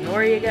Festival at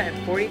Noriega and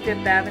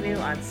 45th Avenue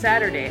on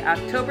Saturday,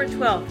 October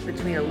 12th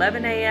between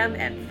 11 a.m.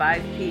 and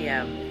 5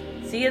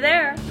 p.m. See you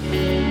there!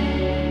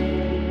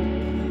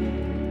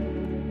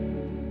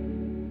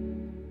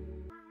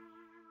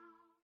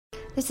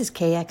 This is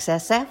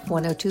KXSF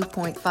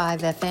 102.5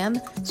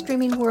 FM,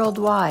 streaming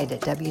worldwide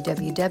at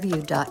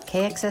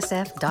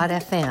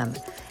www.kxsf.fm.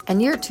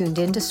 And you're tuned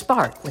in to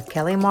Spark with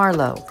Kelly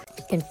Marlowe,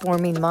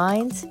 informing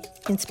minds,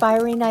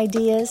 inspiring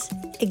ideas,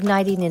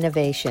 igniting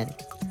innovation.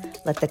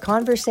 Let the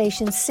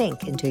conversation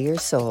sink into your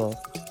soul.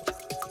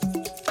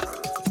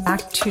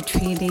 Back to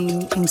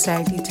treating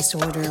anxiety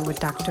disorder with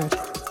Dr.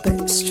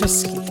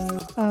 Bystrisky.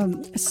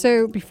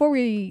 So before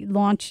we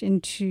launch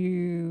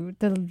into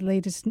the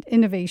latest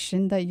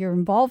innovation that you're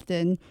involved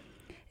in,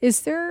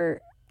 is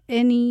there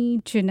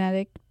any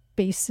genetic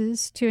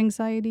basis to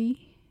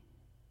anxiety?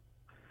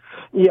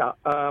 Yeah,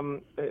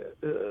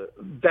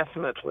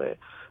 definitely.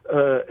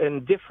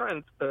 And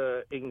different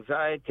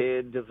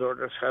anxiety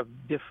disorders have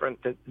different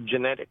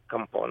genetic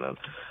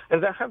components.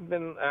 And there have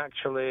been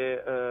actually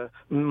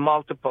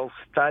multiple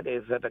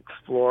studies that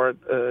explored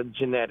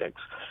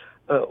genetics.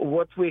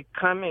 What we're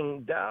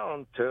coming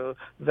down to,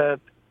 that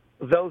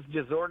those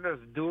disorders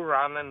do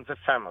run in the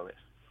families.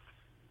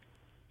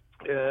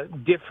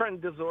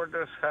 Different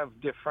disorders have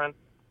different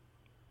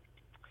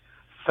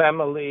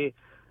family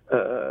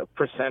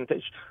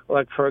percentage.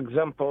 Like, for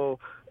example,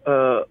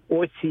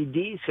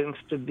 OCD seems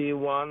to be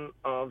one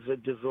of the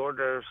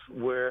disorders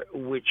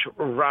which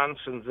runs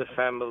in the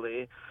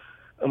family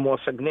more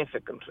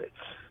significantly.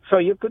 So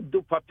you could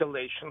do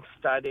population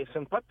studies.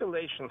 In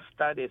population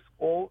studies,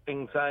 all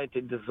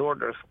anxiety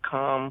disorders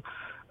come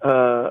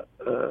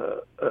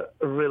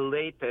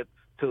related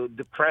to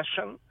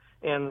depression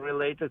and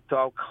related to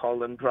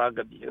alcohol and drug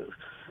abuse.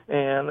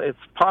 And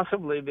it's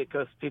possibly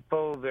because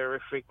people very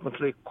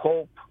frequently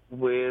cope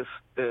with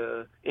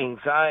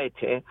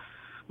anxiety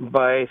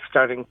by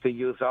starting to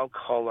use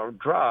alcohol or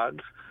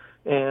drugs,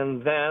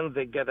 and then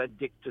they get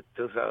addicted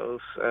to those,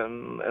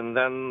 and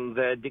then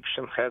the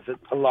addiction has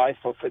a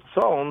life of its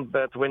own.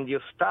 But when you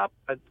stop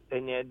at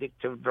any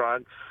addictive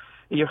drug,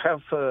 you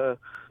have a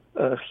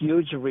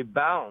huge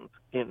rebound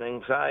in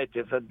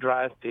anxiety that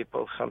drives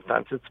people.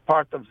 Sometimes it's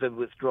part of the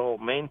withdrawal,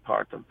 main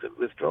part of the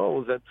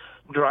withdrawal that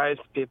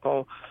drives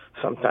people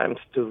sometimes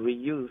to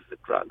reuse the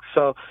drug.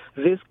 So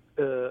this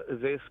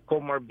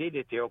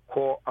comorbidity or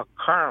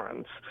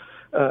co-occurrence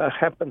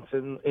happens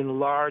in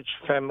large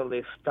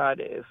family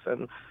studies,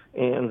 and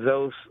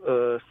those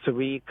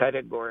three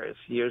categories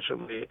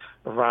usually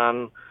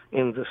run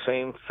in the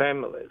same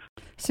families.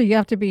 So you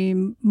have to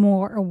be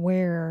more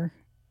aware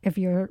if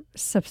you're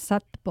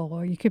susceptible,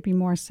 or you could be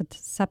more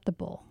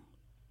susceptible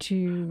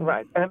to...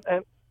 Right,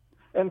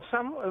 and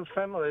some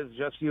families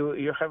just,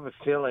 you have a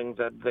feeling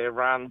that they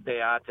run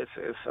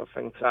diathesis of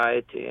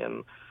anxiety,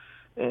 and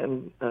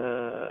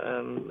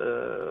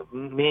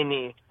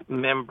many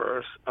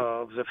members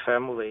of the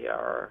family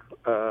are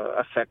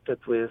affected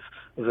with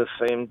the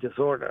same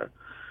disorder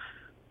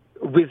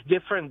with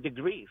different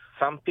degrees.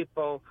 Some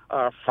people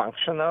are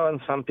functional and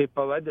some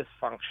people are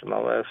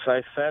dysfunctional. As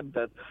I said,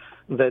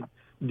 that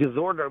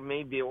disorder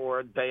may be,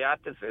 or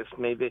diathesis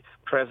may be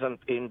present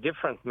in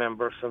different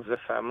members of the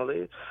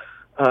family,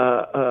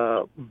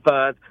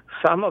 but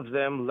some of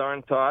them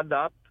learn to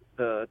adapt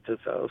to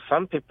those.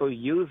 Some people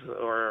use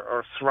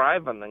or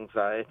thrive on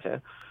anxiety,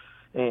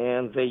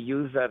 and they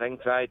use that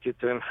anxiety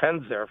to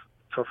enhance their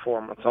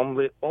performance,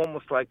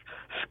 almost like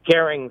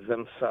scaring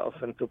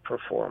themselves into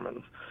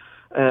performance.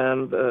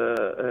 And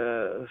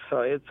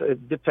so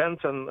it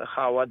depends on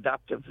how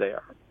adaptive they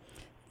are.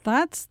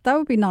 That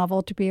would be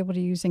novel, to be able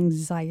to use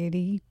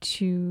anxiety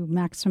to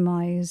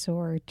maximize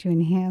or to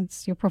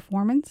enhance your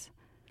performance.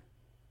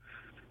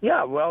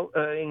 Yeah, well,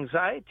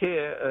 anxiety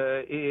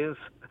is...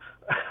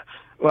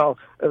 Well,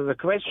 the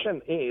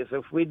question is,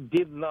 if we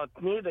did not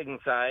need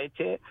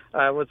anxiety,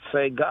 I would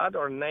say God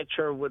or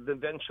nature would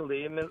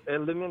eventually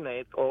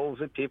eliminate all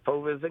the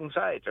people with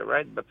anxiety,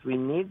 right? But we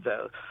need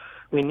those.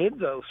 We need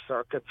those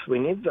circuits. We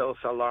need those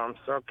alarm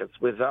circuits.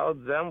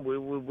 Without them, we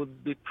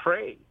would be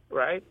prey,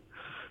 right?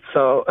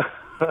 So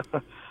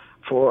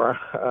for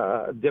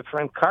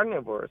different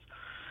carnivores.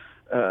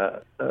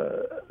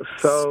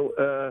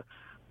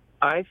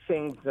 I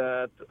think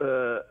that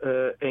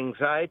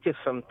anxiety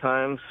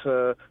sometimes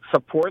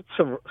supports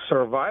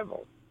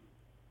survival.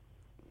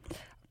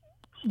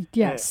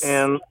 Yes.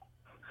 And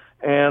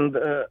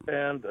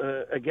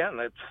again,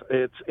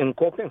 it's in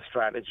coping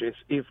strategies.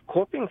 If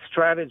coping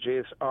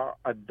strategies are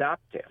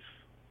adaptive,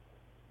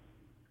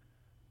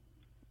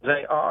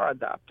 they are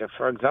adaptive.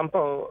 For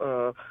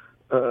example,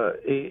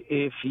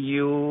 if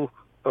you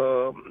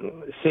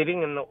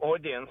sitting in the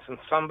audience and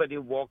somebody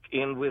walk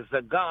in with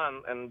a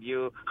gun and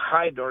you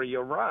hide or you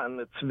run,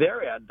 it's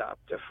very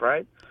adaptive,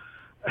 right?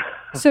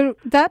 So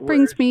that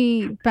brings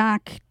me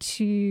back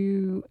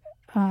to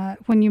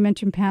when you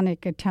mentioned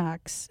panic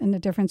attacks and the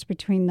difference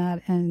between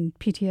that and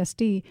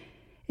PTSD.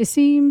 It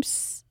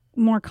seems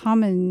more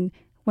common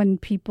when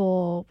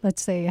people,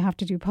 let's say, have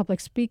to do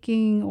public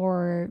speaking,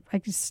 or I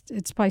guess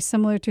it's probably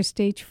similar to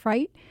stage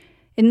fright.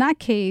 In that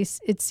case,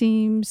 it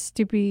seems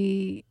to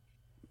be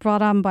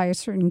brought on by a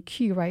certain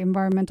cue, right?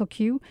 Environmental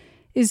cue.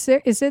 Is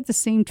it the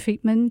same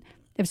treatment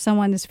if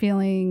someone is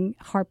feeling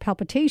heart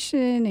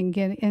palpitation and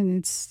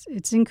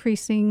it's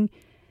increasing?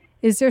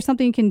 Is there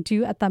something you can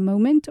do at that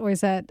moment, or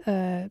is that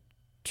a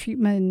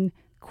treatment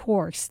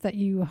course that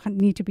you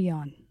need to be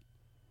on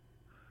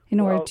in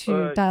order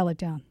to dial it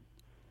down?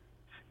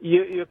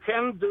 You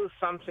can do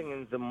something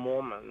in the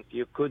moment.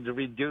 You could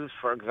reduce,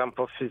 for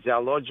example,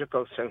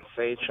 physiological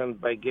sensation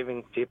by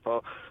giving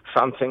people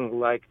something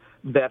like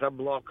beta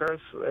blockers.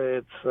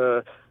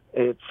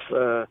 It's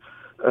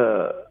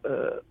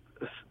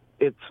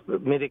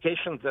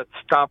medication that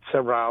stops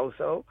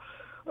arousal.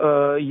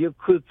 You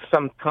could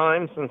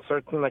sometimes, on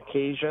certain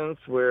occasions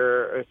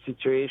where a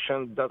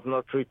situation does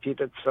not repeat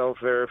itself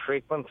very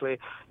frequently,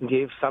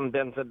 give some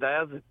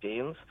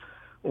benzodiazepines,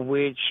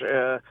 which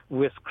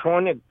with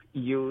chronic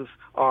use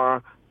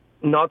are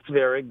not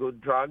very good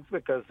drugs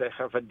because they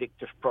have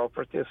addictive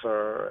properties,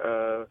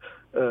 or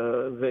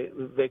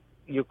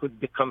you could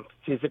become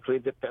physically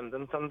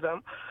dependent on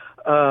them.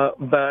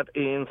 But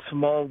in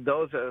small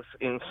doses,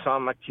 in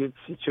some acute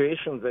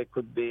situations, they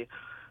could be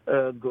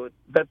good.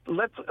 But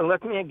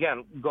let me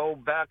again go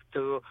back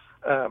to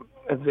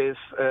this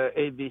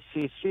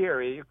ABC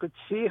theory. You could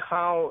see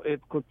how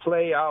it could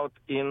play out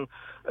in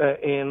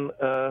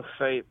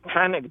say,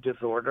 panic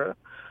disorder,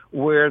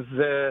 where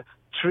the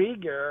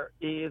trigger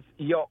is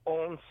your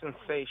own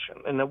sensation.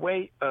 In a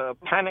way,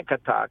 panic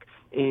attack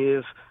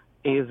is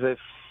a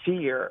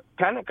fear.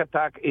 Panic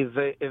attack is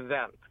an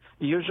event.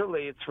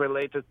 Usually it's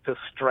related to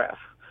stress.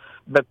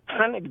 But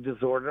panic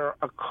disorder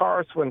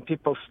occurs when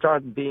people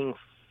start being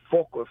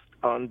focused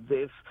on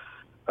this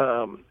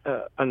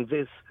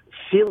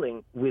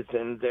feeling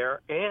within there,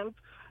 and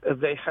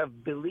they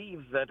have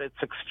believed that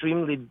it's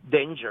extremely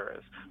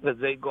dangerous, that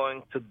they're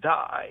going to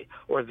die,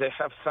 or they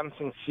have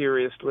something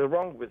seriously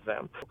wrong with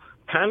them.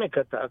 Panic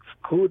attacks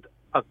could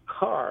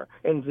occur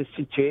in the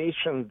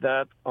situations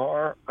that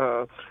are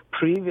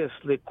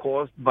previously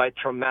caused by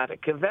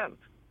traumatic events.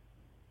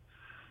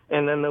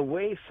 And in a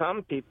way,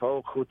 some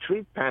people who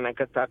treat panic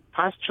attack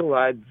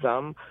postulate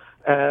them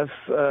as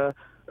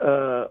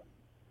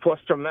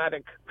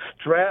post-traumatic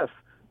stress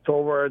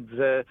towards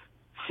a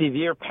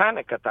severe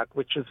panic attack,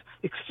 which is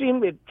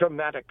extremely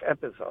traumatic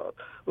episode.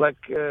 Like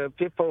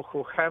people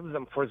who have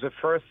them for the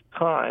first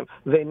time,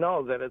 they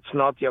know that it's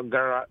not your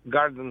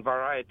garden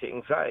variety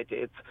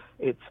anxiety.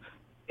 It's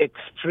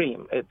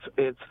extreme.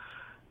 It's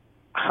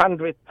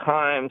 100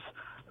 times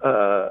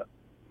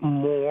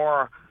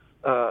more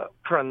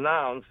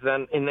pronounced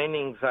than in any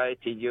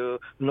anxiety you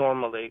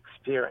normally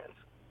experience.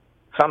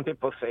 Some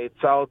people say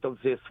it's out of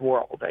this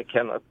world. I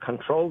cannot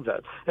control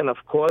that. And of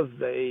course,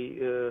 they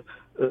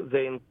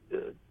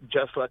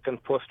just like in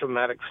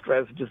post-traumatic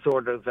stress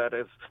disorder, that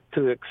is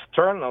to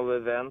external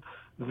event,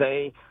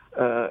 they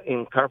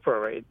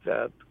incorporate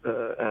that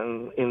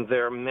and in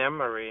their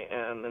memory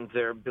and in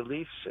their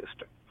belief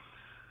system.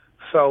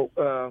 So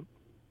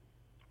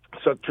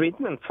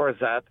treatment for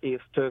that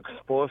is to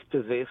expose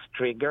to these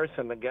triggers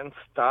and again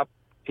stop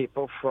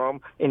people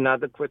from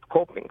inadequate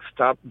coping,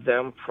 stop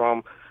them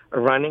from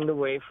running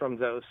away from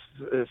those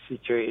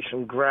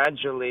situations,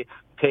 gradually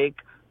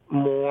take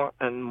more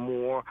and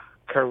more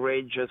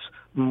courageous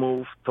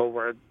move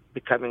toward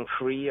becoming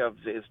free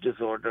of this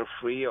disorder,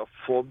 free of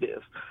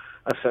phobias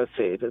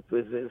associated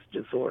with this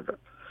disorder.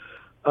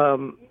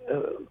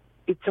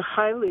 It's a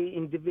highly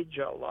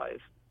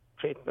individualized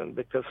treatment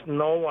because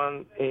no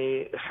one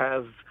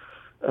has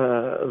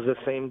the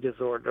same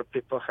disorder.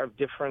 People have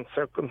different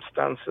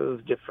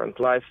circumstances, different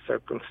life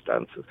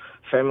circumstances,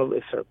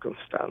 family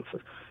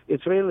circumstances.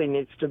 It really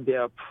needs to be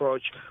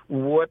approached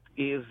what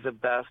is the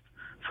best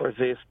for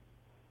this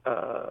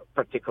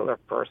particular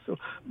person.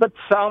 But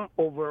some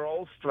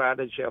overall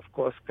strategy, of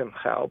course, can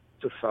help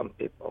to some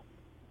people.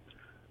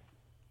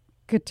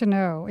 Good to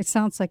know. It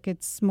sounds like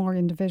it's more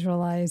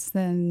individualized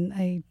than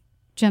a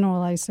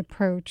generalized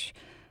approach.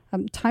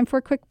 Time for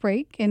a quick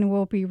break, and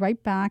we'll be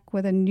right back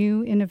with a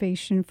new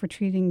innovation for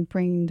treating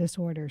brain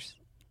disorders.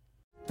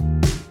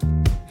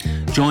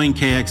 Join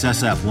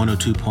KXSF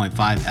 102.5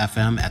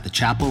 FM at the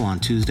Chapel on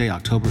Tuesday,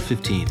 October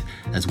 15th,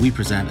 as we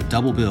present a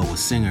double bill with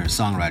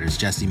singer-songwriters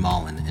Jesse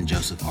Mullen and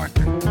Joseph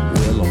Arthur.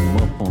 Well, I'm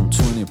up on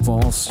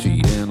 24th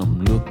Street and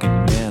I'm looking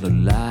at a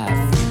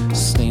life,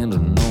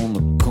 standing on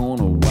the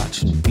corner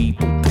watching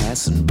people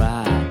passing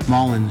by.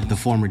 Mullen, the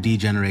former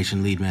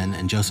D-Generation leadman,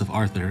 and Joseph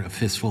Arthur of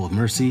Fistful of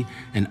Mercy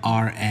and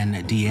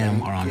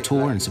RNDM are on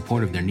tour in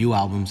support of their new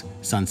albums,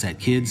 Sunset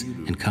Kids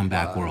and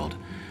Comeback World.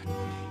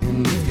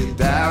 And if you're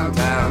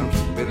downtown,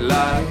 keep it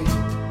light.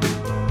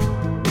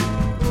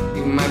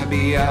 You might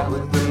be out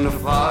within the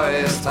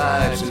forest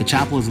heights. The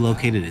Chapel is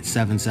located at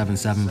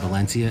 777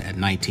 Valencia at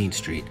 19th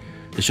Street.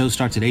 The show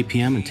starts at 8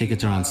 p.m. and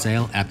tickets are on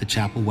sale at the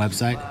Chapel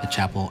website,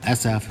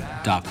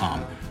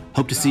 thechapelsf.com.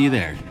 Hope to see you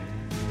there.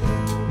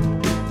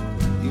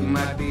 You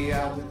might be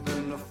out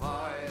within the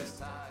forest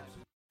heights.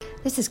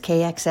 This is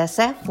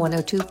KXSF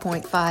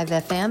 102.5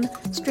 FM,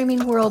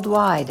 streaming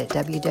worldwide at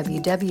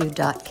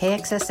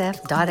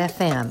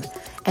www.kxsf.fm.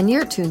 And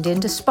you're tuned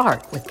in to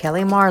Spark with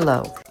Kelly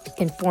Marlowe,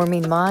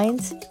 informing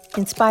minds,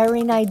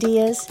 inspiring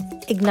ideas,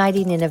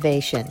 igniting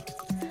innovation.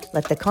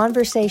 Let the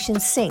conversation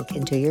sink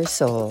into your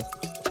soul.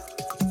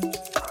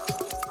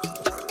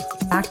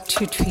 back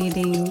to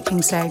treating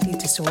anxiety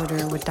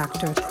disorder with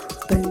Dr.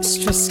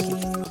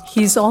 Bystryski.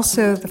 He's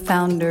also the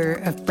founder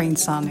of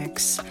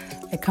BrainSonics,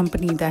 a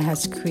company that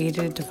has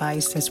created a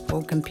device that's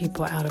woken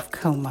people out of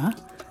coma.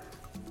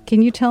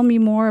 Can you tell me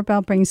more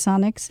about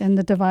BrainSonics and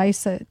the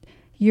device that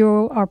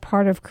you are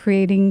part of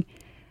creating?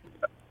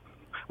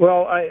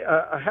 Well,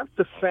 I have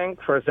to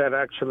thank for that,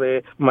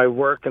 actually, my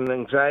work in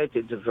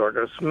anxiety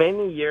disorders.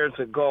 Many years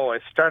ago, I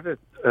started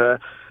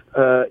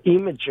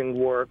imaging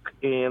work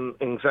in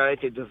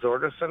anxiety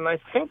disorders, and I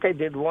think I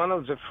did one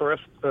of the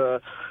first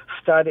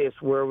studies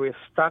where we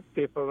stuck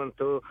people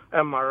into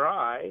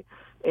MRI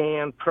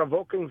and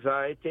provoke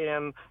anxiety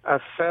and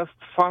assessed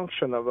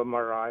function of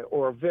MRI,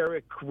 or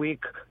very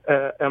quick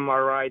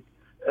MRI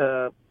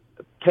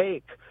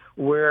take,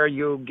 where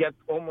you get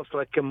almost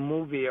like a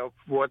movie of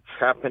what's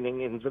happening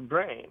in the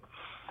brain.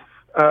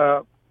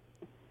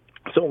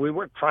 So we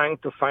were trying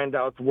to find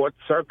out what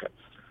circuits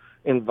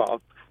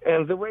involved.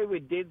 And the way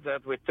we did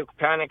that, we took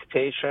panic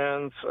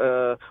patients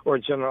or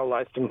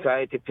generalized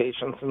anxiety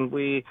patients, and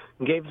we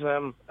gave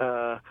them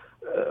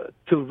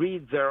to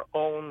read their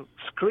own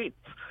scripts.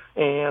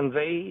 And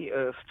they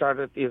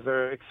started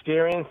either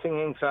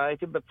experiencing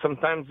anxiety, but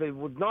sometimes they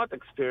would not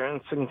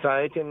experience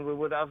anxiety, and we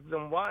would ask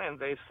them why, and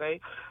they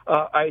say,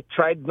 I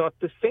tried not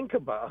to think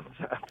about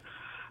that.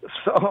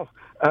 So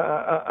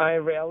I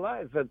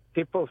realized that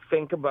people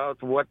think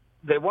about what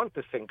they want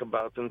to think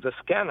about in the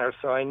scanner,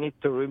 so I need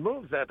to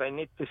remove that. I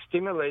need to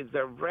stimulate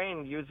their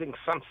brain using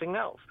something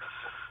else.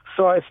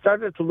 So I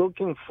started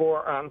looking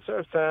for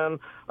answers,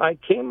 and I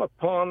came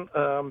upon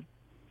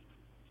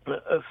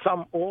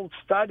some old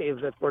studies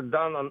that were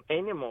done on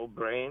animal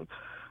brain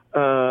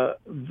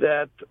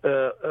that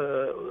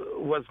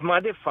was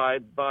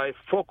modified by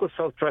focused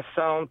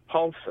ultrasound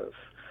pulses.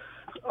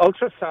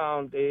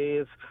 Ultrasound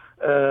is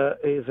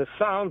a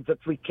sound that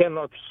we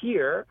cannot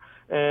hear,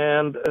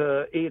 and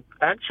it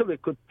actually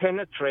could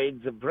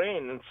penetrate the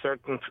brain in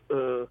certain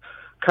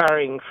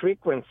carrying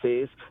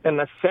frequencies and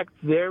affect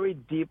very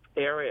deep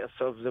areas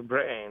of the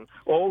brain,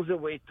 all the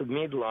way to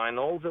midline,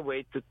 all the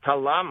way to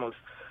thalamus,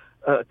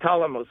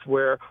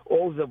 where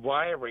all the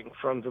wiring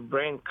from the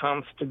brain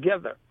comes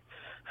together.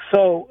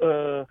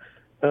 So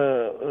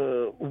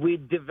we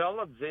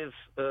developed this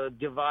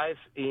device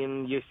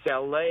in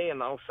UCLA,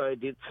 and also I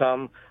did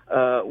some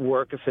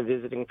work as a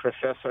visiting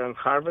professor in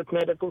Harvard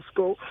Medical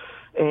School,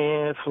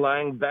 and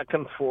flying back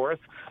and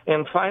forth.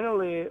 And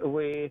finally,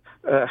 we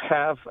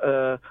have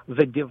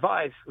the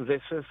device.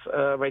 This is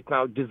right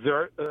now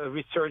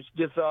research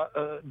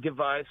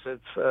device.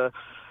 It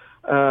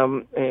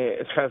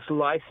has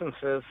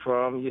licenses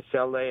from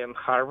UCLA and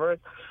Harvard,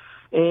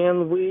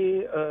 and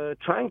we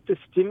trying to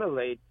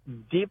stimulate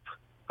deep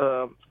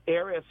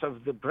areas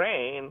of the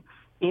brain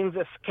in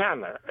the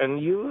scanner.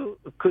 And you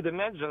could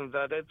imagine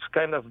that it's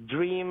kind of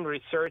dream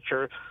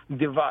researcher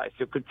device.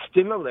 You could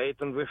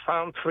stimulate, and we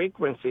found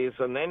frequencies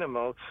on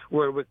animals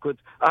where we could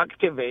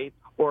activate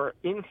or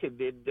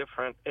inhibit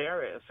different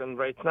areas. And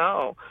right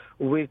now,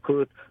 we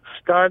could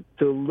start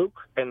to look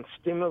and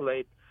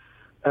stimulate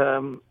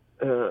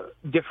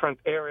different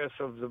areas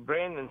of the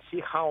brain and see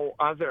how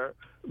other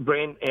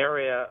brain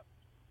area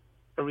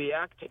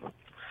reacting.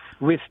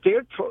 We're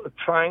still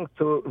trying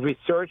to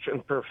research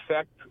and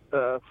perfect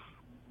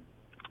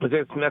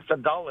this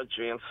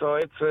methodology, and so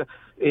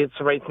it's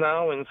right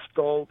now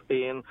installed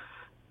in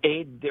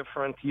 8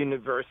 different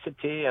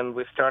universities, and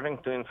we're starting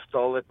to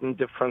install it in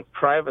different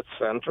private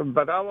centers.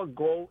 But our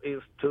goal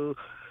is to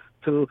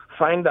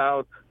find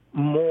out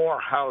more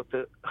how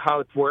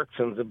it works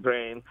in the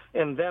brain,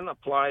 and then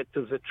apply it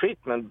to the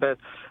treatment. But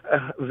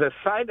the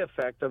side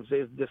effect of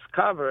this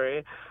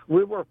discovery,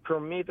 we were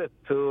permitted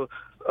to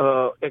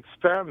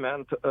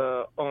experiment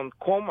on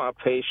coma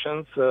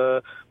patients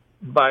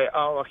by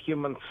our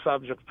Human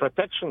Subject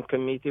Protection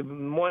Committee,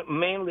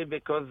 mainly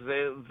because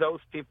those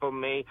people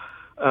may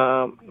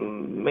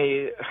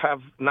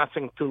have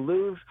nothing to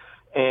lose,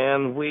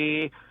 and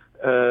we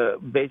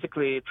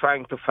basically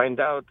trying to find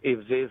out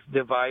if this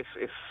device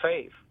is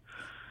safe.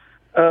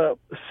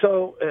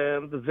 So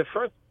the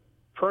first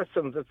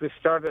person that we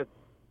started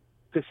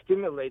to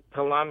stimulate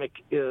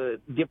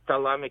deep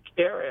thalamic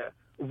area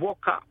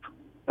woke up,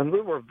 and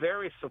we were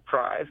very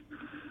surprised.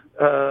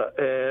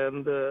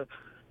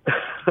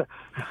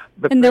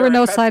 And there were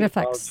no side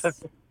effects.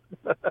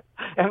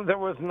 And there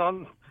was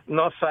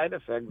no side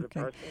effect. The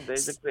person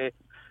basically.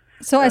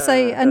 So as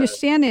I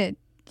understand it,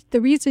 the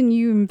reason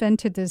you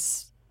invented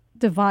this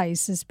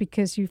device is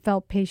because you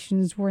felt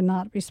patients were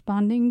not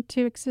responding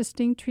to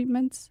existing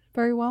treatments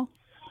very well?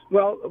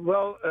 Well,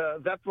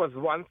 that was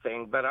one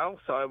thing, but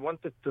also I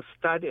wanted to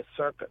study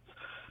circuits,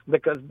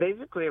 because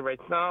basically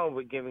right now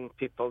we're giving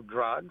people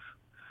drugs,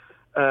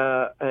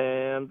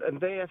 and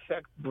they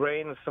affect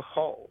brain as a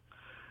whole.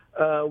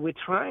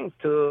 We're trying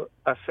to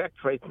affect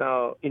right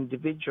now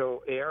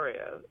individual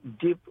areas,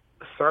 deep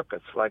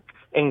circuits like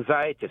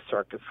anxiety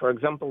circuits. For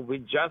example, we're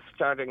just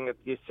starting at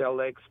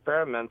UCLA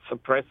experiment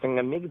suppressing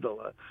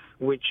amygdala,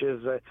 which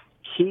is a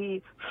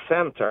key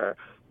center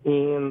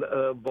in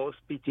both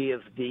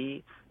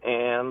PTSD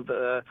and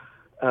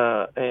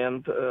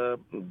and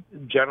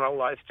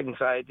generalized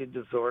anxiety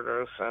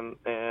disorders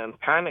and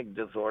panic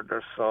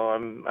disorders. So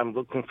I'm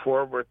looking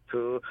forward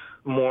to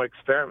more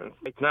experiments.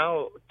 Right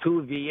now,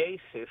 2 VA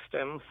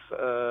systems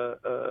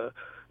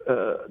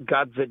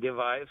got the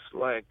device,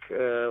 like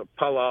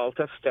Palo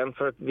Alto,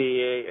 Stanford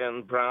VA,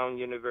 and Brown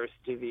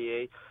University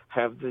VA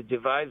have the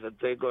device that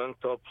they're going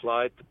to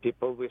apply to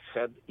people with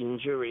head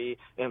injury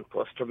and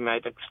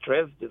post-traumatic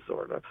stress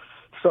disorder.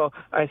 So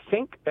I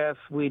think as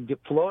we're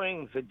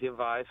deploying the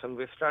device and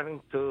we're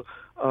starting to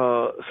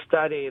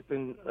study it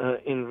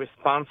in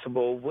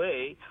responsible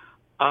way,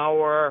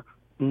 our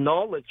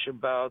knowledge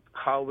about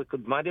how we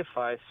could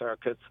modify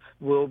circuits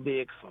will be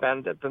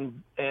expanded,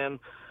 and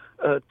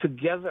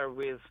together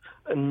with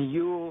a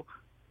new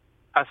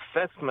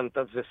assessment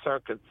of the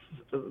circuits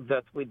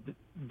that we're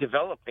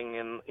developing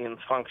in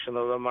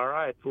functional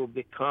MRI, it will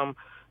become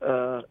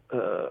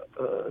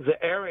the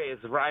area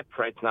is ripe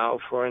right now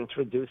for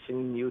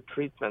introducing new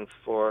treatments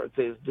for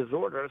these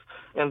disorders,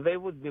 and they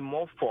would be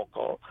more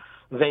focal.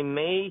 They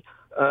may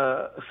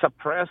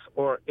suppress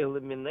or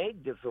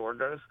eliminate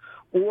disorders,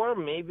 or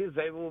maybe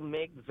they will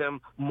make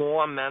them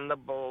more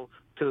amenable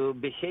to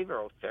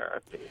behavioral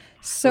therapy.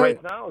 So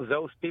right now,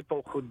 those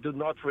people who do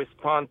not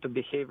respond to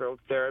behavioral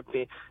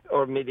therapy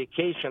or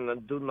medication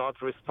and do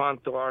not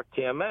respond to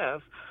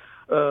RTMS,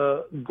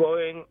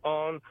 going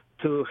on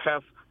to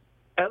have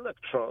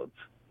electrodes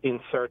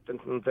inserted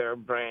in their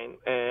brain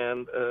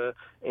and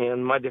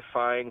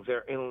modifying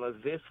their illness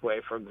this way.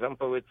 For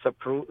example,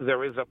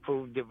 there is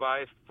approved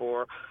device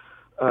for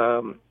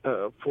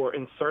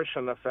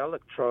insertion of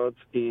electrodes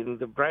in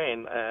the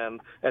brain, and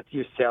at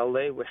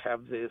UCLA we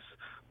have this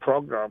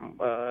program,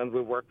 and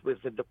we work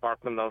with the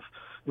Department of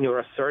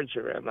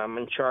Neurosurgery, and I'm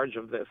in charge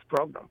of this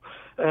program.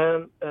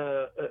 And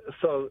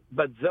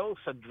but those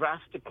are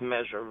drastic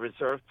measures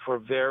reserved for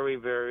very,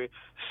 very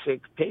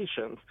sick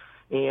patients.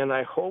 And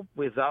I hope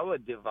with our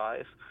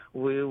device,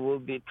 we will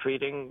be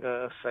treating,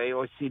 say,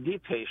 OCD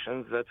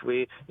patients that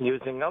we're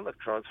using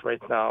electrodes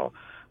right now.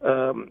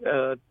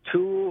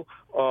 2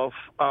 of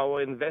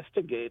our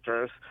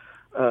investigators,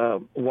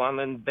 one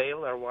in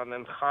Baylor, one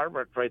in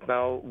Harvard, right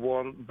now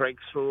won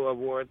breakthrough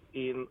award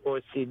in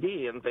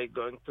OCD, and they're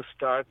going to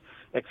start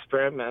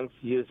experiments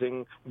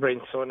using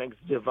BrainSonic's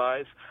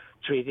device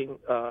treating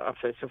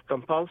obsessive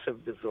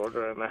compulsive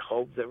disorder, and I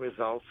hope the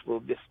results will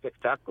be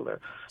spectacular.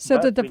 So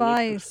but the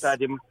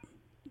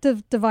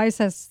device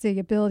has the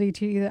ability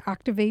to either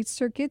activate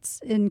circuits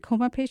in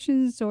coma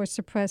patients or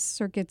suppress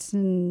circuits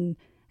in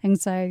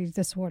anxiety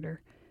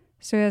disorder.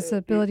 So it has the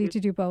ability to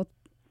do both.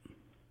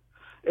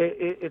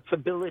 Its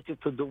ability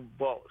to do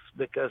both,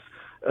 because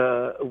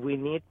we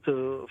need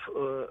to,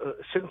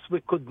 since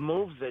we could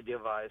move the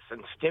device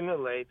and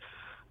stimulate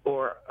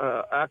or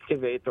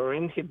activate or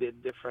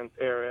inhibit different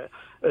areas,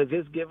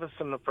 this gives us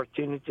an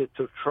opportunity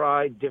to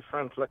try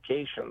different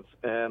locations,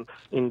 and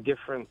in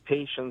different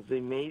patients they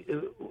may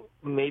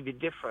be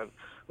different.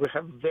 We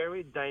have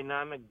very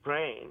dynamic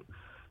brain.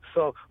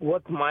 So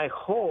what my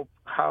hope,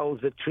 how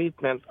the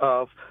treatment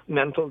of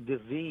mental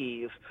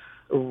disease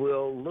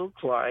will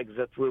look like,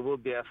 that we will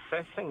be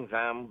assessing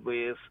them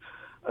with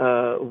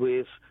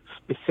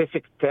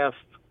specific tests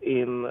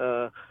in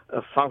a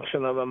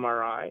functional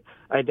MRI,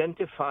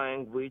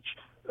 identifying which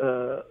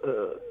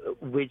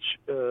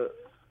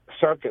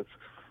circuits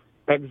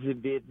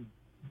exhibit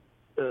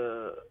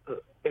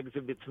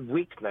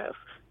weakness,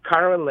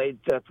 correlate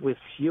that with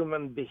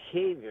human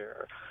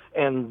behavior,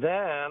 and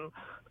then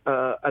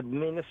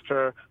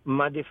administer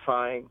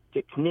modifying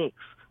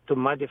techniques to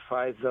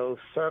modify those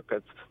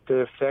circuits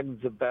to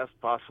affect the best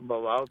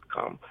possible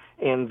outcome.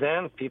 And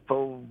then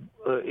people,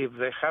 if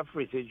they have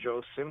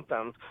residual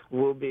symptoms,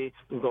 will be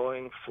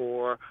going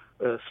for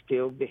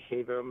still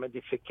behavior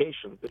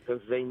modification,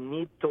 because they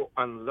need to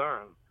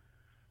unlearn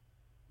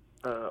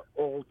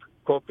old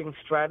coping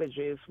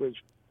strategies,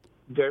 which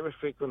very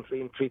frequently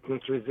in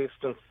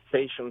treatment-resistant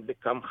patients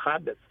become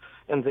habits,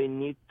 and they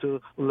need to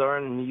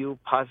learn new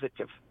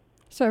positive.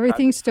 So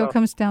everything still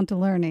comes down to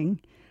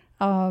learning.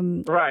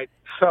 Right.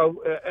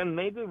 So, and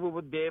maybe we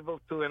would be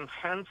able to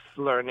enhance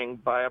learning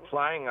by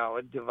applying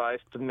our device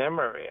to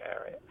memory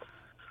area.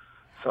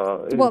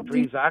 So it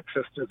increase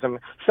access to them.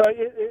 So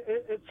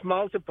it's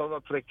multiple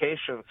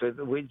applications.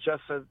 We're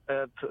just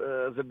at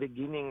the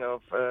beginning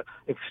of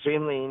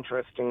extremely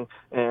interesting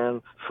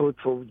and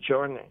fruitful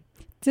journey.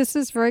 This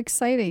is very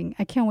exciting.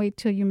 I can't wait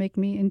till you make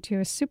me into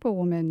a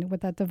superwoman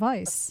with that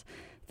device.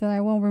 Then I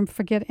won't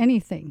forget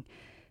anything.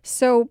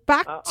 So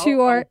back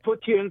to I'll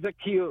put you in the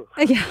queue.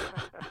 Yeah.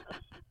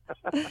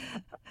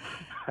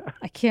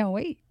 I can't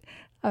wait.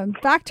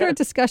 Back to our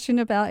discussion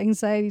about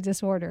anxiety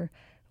disorder.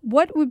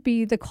 What would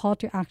be the call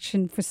to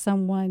action for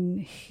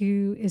someone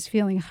who is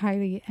feeling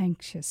highly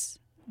anxious?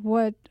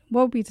 What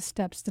would be the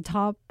steps, the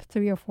top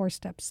 3 or 4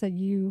 steps that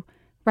you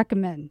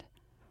recommend?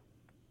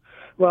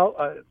 Well,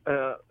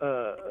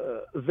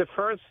 the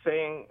first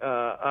thing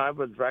I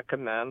would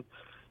recommend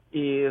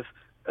is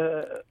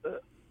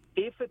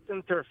if it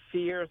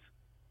interferes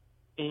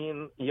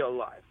in your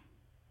life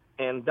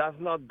and does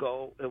not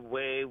go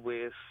away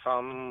with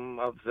some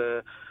of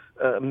the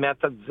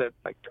methods that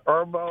like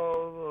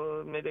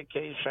herbal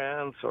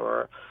medications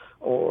or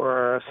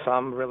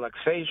some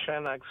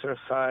relaxation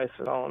exercise,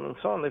 and so on and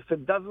so on. If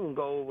it doesn't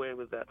go away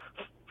with that,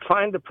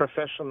 find a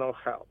professional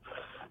help.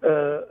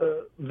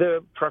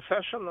 The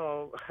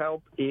professional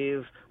help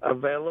is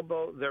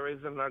available. There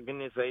is an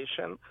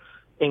organization,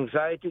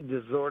 Anxiety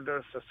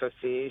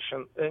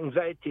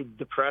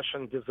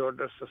Depression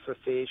Disorders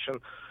Association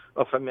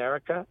of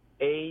America,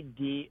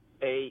 ADAA.org.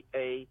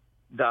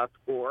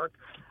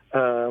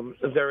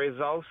 There is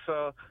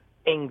also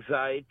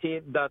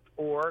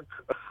anxiety.org.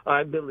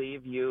 I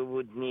believe you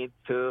would need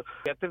to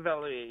get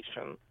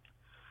evaluation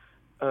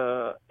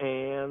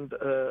and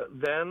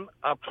then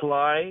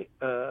apply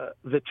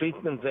the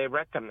treatment they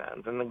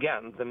recommend. And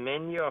again, the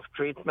menu of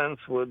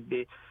treatments would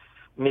be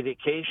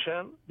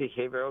medication,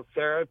 behavioral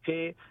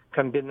therapy,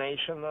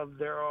 combination of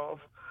thereof,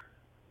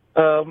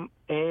 and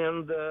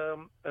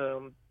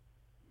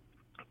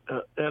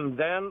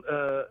then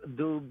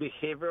do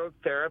behavioral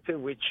therapy,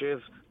 which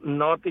is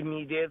not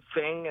immediate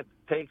thing. It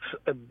takes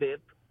a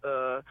bit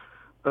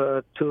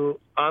to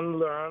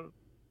unlearn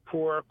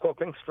poor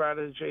coping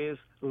strategies,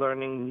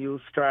 learning new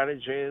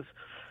strategies.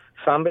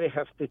 Somebody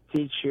has to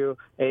teach you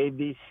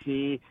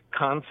ABC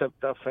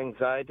concept of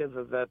anxiety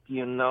so that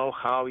you know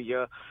how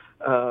your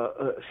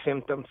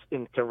symptoms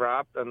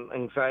interrupt. And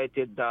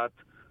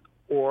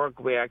anxiety.org,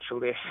 we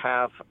actually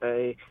have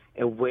a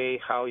way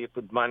how you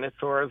could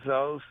monitor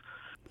those.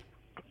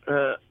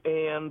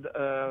 And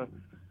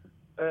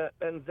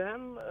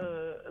then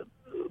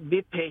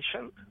be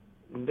patient.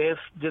 This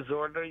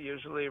disorder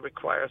usually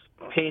requires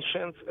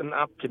patience and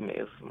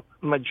optimism.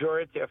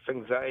 Majority of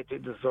anxiety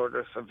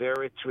disorders are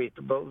very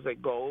treatable. They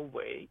go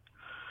away.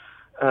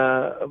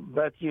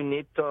 But you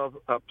need to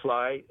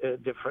apply a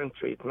different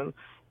treatment.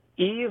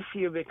 If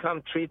you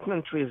become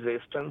treatment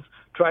resistant,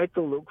 try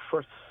to look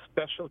for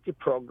specialty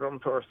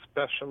programs or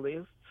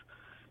specialists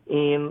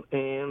in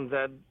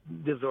that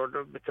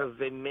disorder, because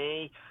they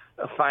may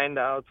find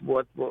out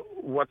what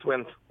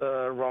went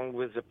wrong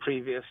with the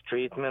previous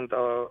treatment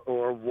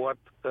or what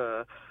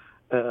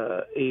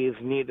is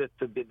needed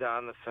to be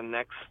done as the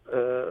next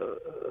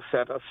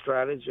set of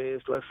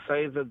strategies. Let's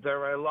say that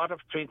there are a lot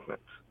of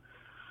treatments.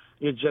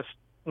 You just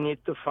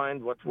need to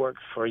find what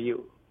works for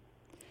you.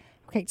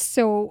 Okay,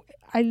 so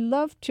I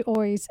love to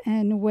always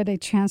end with a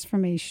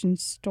transformation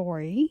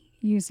story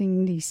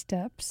using these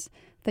steps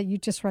that you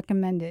just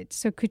recommended.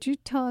 So could you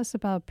tell us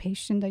about a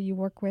patient that you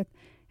work with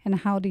and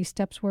how these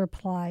steps were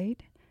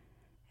applied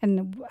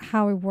and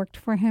how it worked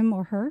for him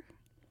or her?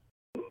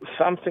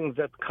 Something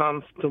that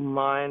comes to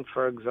mind,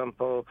 for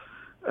example,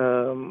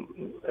 a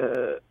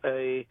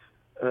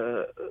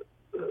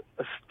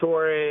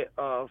story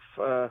of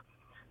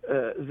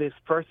this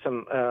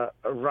person, a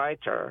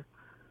writer,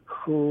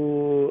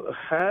 who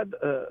had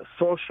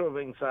social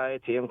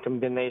anxiety in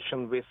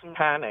combination with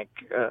panic,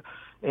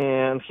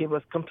 and he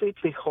was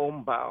completely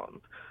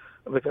homebound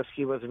because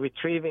he was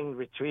retrieving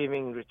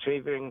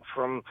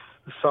from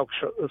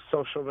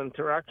social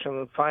interaction.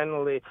 And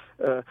finally,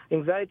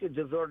 anxiety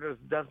disorders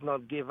does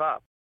not give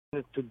up. You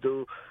need to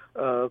do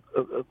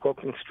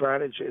coping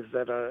strategies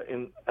that are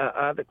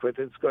inadequate.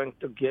 It's going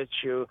to get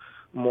you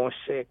more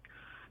sick.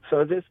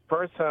 So this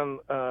person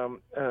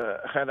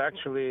had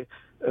actually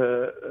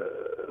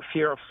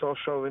fear of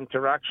social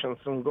interactions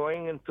and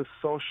going into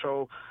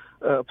social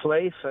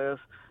places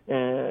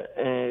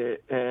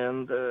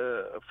and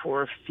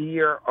for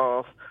fear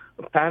of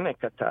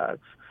panic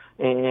attacks.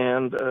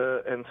 And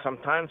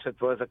sometimes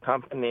it was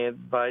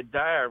accompanied by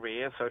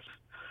diarrhea.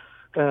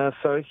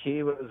 So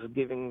he was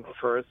giving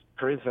first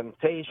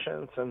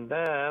presentations, and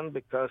then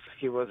because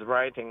he was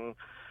writing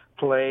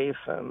plays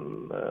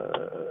and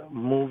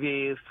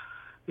movies,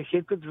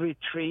 he could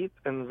retreat,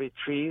 and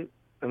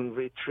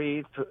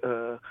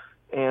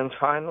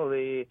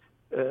finally,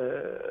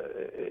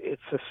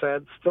 it's a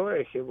sad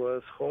story. He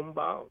was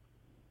homebound.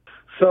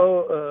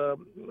 So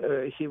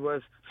he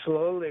was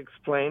slowly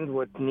explained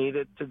what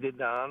needed to be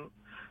done.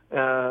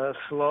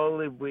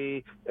 Slowly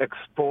we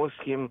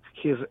exposed him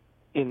his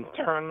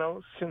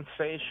internal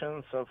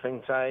sensations of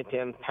anxiety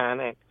and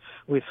panic.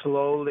 We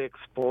slowly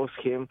exposed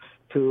him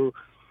to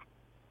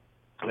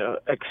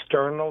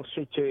external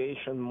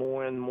situation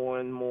more and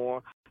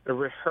more,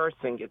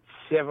 rehearsing it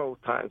several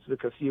times,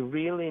 because you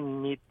really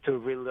need to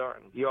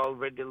relearn. You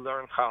already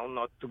learned how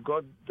not to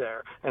go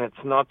there, and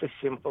it's not a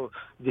simple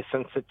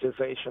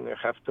desensitization. You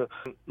have to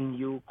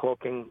new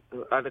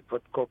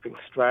adequate coping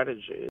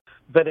strategies.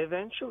 But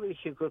eventually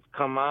he could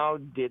come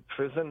out, did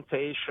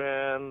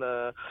presentation,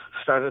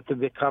 started to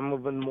become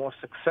even more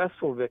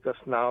successful because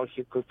now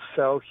he could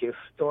sell his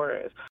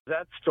stories.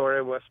 That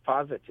story was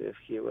positive.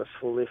 He was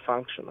fully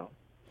functional.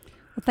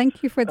 Well,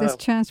 thank you for this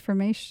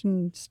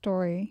transformation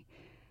story.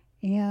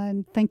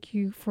 And thank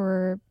you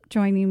for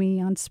joining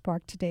me on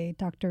Spark today,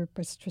 Dr.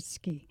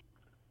 Brzezicki.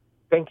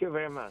 Thank you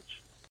very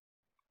much.